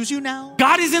me to use you now?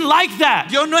 God isn't like that.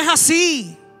 Dios no es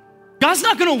así. God's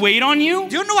not going to wait on you.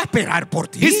 Dios no va a esperar por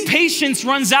ti. His patience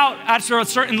runs out after a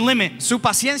certain limit. Su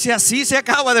paciencia sí se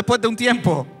acaba después de un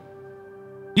tiempo.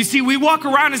 You see, we walk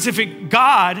around as if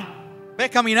God Ve,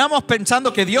 caminamos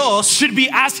pensando que Dios should be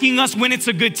asking us when it's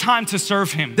a good time to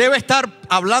serve Him. debe estar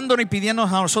hablándonos y pidiéndonos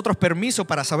a nosotros permiso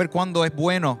para saber cuándo es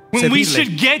bueno When we servirle.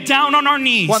 should get down on our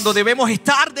knees Cuando debemos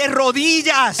estar de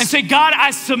rodillas and say, God,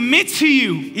 I submit to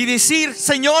you. y decir,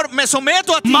 Señor, me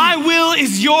someto a ti. My will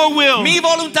is your will. Mi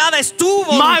voluntad es tu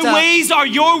My voluntad. ways are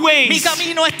your Mi ways.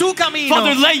 camino es tu camino.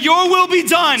 Father, let your will be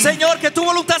done Señor, que tu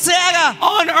voluntad se haga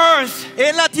on earth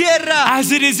en la tierra,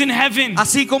 as it is in heaven.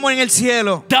 así como en el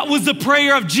cielo. That was the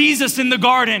prayer of Jesus in the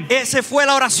garden. Esa fue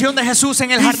la oración de Jesús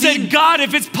en el He jardín. said, God,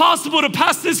 if it's possible to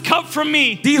pass this cup from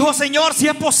me, Dijo, Señor, si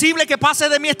es posible que pase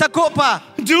de mí esta copa,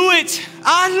 do it.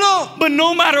 hazlo. But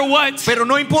no matter what, Pero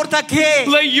no importa qué,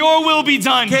 let your will be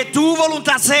done. que tu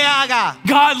voluntad se haga.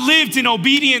 God lived in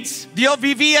obedience. Dios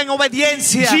vivía en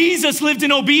obediencia. Jesus lived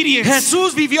in obedience.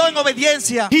 Jesús vivió en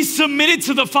obediencia. He submitted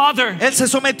to the Father. Él se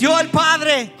sometió al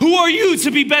Padre. Who are you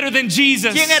to be better than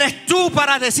Jesus? ¿Quién eres tú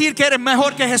para decir que eres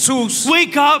mejor que Jesús?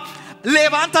 Wake up,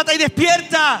 Levántate y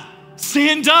despierta.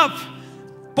 stand up,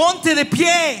 Ponte de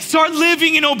pie. start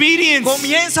living in obedience.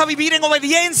 Comienza a vivir en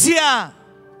obediencia.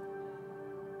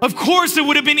 Of course, it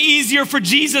would have been easier for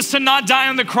Jesus to not die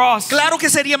on the cross. Claro que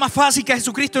sería más fácil que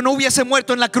Jesucristo no hubiese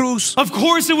muerto en la cruz. Of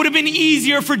course, it would have been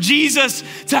easier for Jesus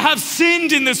to have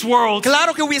sinned in this world.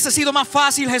 Claro que hubiese sido más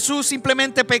fácil Jesús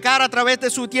simplemente pecar a través de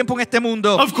su tiempo en este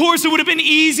mundo. Of course, it would have been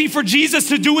easy for Jesus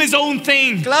to do his own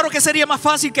thing. Claro que sería más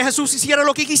fácil que Jesús hiciera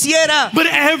lo que quisiera. But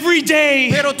every day,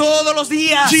 Pero todos los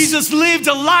días Jesus lived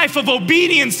a life of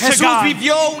obedience to Jesús God.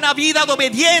 vivió una vida de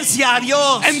obediencia a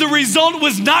Dios. And the result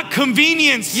was not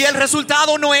convenience. Y el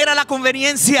resultado no era la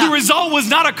conveniencia. The result was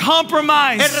not a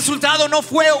compromise. El resultado no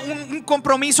fue un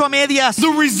compromiso a medias. The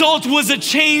result was a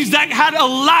change that had a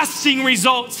lasting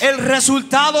result. El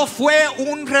resultado fue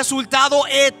un resultado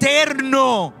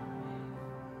eterno.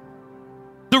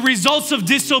 The results of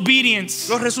disobedience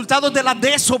Los resultados de la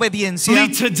desobediencia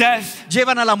lead to death.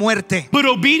 llevan a la muerte. But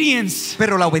obedience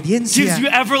Pero la gives obediencia you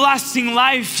everlasting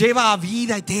life, lleva a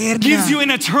vida eterna. gives you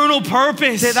an eternal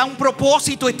purpose. Te da un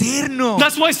propósito eterno.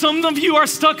 That's why some of you are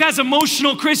stuck as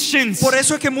emotional Christians. Por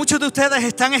eso es que muchos de ustedes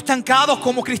están estancados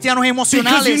como cristianos Because you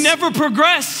emocionales. never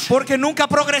progress. Porque nunca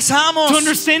progresamos. To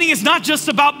understanding it's not just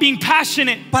about being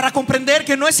passionate. Para comprender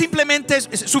que no es simplemente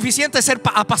suficiente ser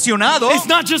apasionado. It's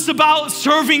not just about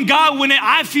serving God when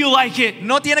I feel like it.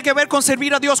 No tiene que ver con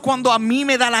servir a Dios cuando a mí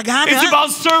me da la gana. It's about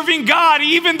serving God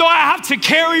even though I have to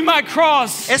carry my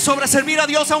cross. Es sobre servir a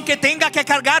Dios aunque tenga que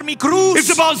cargar mi cruz. It's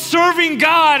about serving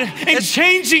God and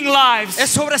changing lives.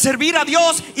 Es sobre servir a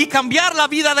Dios y cambiar la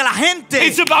vida de la gente.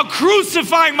 It's about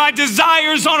crucifying my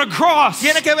desires on a cross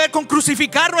Tiene que ver con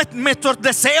crucificar nuestros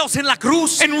deseos en la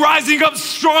cruz and rising up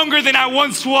stronger than I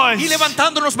once was. y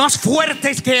levantándonos más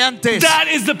fuertes que antes. That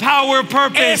is the power of Ese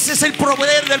purpose. es el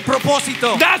poder del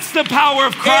propósito. That's the power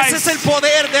of Ese es el Christ.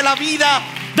 poder de la vida.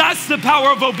 That's the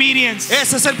power of obedience.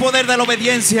 Ese es el poder de la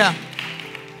obediencia.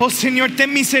 Oh Señor,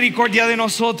 ten misericordia de Oh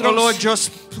nosotros. Lord,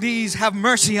 just please have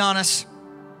mercy on us.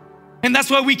 And that's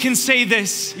why we can say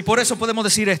this. Y por eso podemos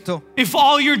decir esto. If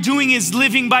all you're doing is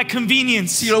living by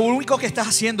convenience, Si lo único que estás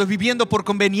haciendo es viviendo por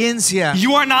conveniencia,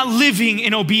 you are not living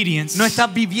in obedience. no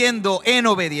estás viviendo en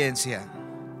obediencia.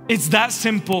 It's that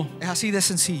simple. Es así de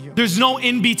sencillo. There's no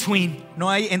in between. No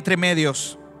hay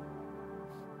entremedios.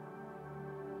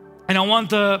 And I want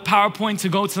the PowerPoint to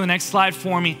go to the next slide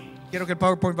for me. Quiero que el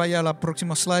PowerPoint vaya a la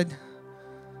próxima slide.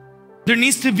 There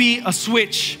needs to be a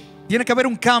switch. Tiene que haber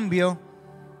un cambio.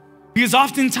 Because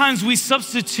oftentimes we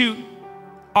substitute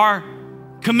our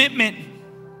commitment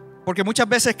Porque muchas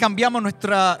veces cambiamos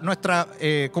nuestra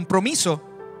compromiso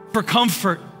for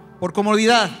comfort. por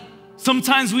comodidad.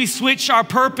 Sometimes we switch our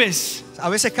purpose A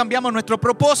veces cambiamos nuestro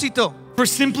propósito for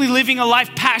simply living a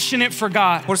life passionate for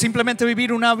God. por simplemente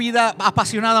vivir una vida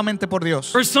apasionadamente por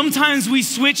Dios. Or sometimes we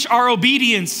switch our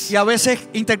obedience Y a veces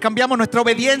intercambiamos nuestra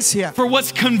obediencia for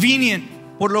what's convenient.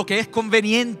 por lo que es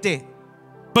conveniente.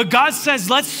 But God says,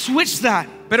 let's switch that.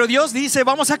 Pero Dios dice,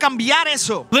 vamos a cambiar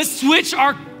eso. Let's switch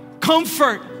our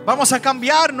comfort Vamos a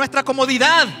cambiar nuestra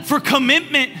comodidad for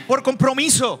commitment. por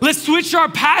compromiso. Let's switch our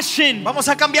passion Vamos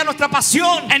a cambiar nuestra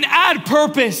pasión and add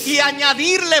purpose. y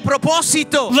añadirle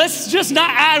propósito. Let's just not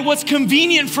add what's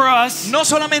convenient for us. No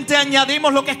solamente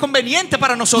añadimos lo que es conveniente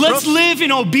para Let's nosotros, live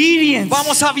in obedience.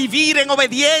 vamos a vivir en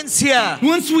obediencia.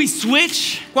 Once we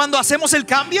switch, Cuando hacemos el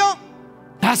cambio,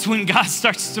 that's when God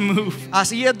starts to move.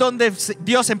 así es donde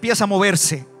Dios empieza a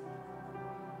moverse.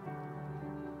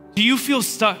 Do you feel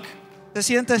stuck? ¿Te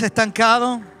sientes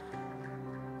estancado?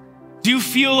 Do you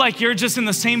feel like you're just in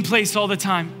the same place all the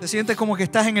time? ¿Te sientes como que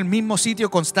estás en el mismo sitio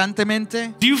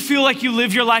constantemente? Do you feel like you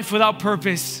live your life without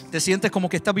purpose? ¿Te sientes como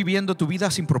que estás viviendo tu vida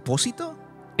sin propósito?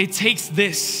 It takes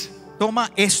this. Toma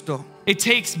esto. It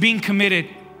takes being committed.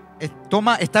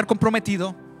 Toma estar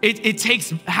comprometido. It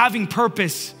takes having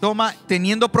purpose. Toma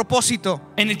teniendo propósito.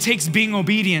 And it takes being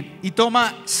obedient. Y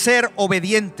toma ser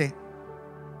obediente.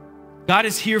 God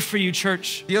is here for you,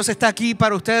 church. Dios está aquí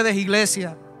para ustedes,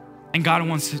 iglesia. And God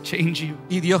wants to change you.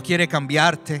 Y Dios quiere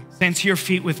cambiarte. Stand to your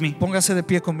feet with me. Póngase de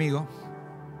pie conmigo.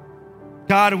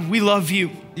 God, we love you.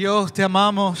 Dios, te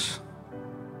amamos.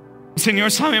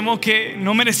 Señor, sabemos que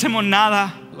no merecemos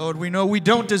nada. Lord, we know we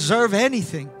don't deserve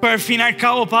anything. Pero al fin y al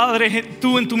cabo, Padre,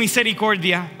 tú en tu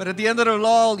misericordia But at the end of it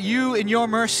all, you in your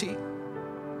mercy,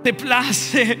 te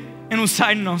place en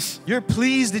usarnos. you're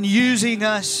pleased in using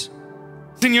us.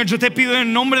 Señor, yo te pido en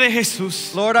el nombre de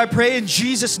Jesús Lord, I pray in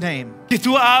Jesus' name que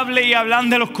tú hables y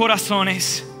ablande los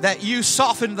corazones that you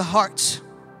soften the hearts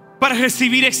para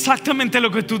recibir exactamente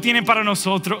lo que tú tienes para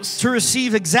nosotros to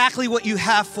receive exactly what you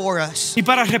have for us y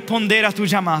para responder a tu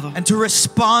llamado. and to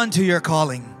respond to your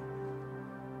calling.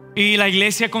 Y la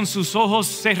iglesia con sus ojos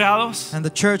cerrados And the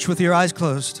church with your eyes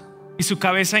closed y su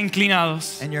cabeza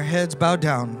inclinados. and your heads bowed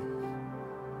down.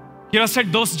 Quiero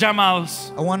hacer dos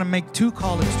llamados. I want to make two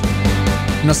callings to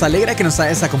you. Nos alegra que nos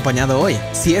hayas acompañado hoy.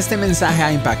 Si este mensaje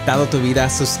ha impactado tu vida,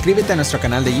 suscríbete a nuestro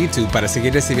canal de YouTube para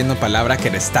seguir recibiendo palabra que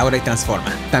restaura y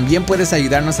transforma. También puedes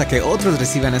ayudarnos a que otros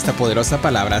reciban esta poderosa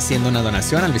palabra haciendo una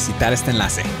donación al visitar este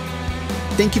enlace.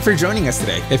 Thank you for joining us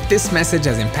today. If this message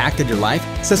has impacted your life,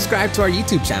 subscribe to our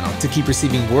YouTube channel to keep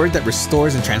receiving word that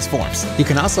restores and transforms. You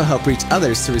can also help reach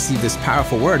others to receive this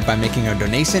powerful word by making a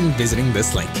donation visiting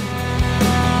this link.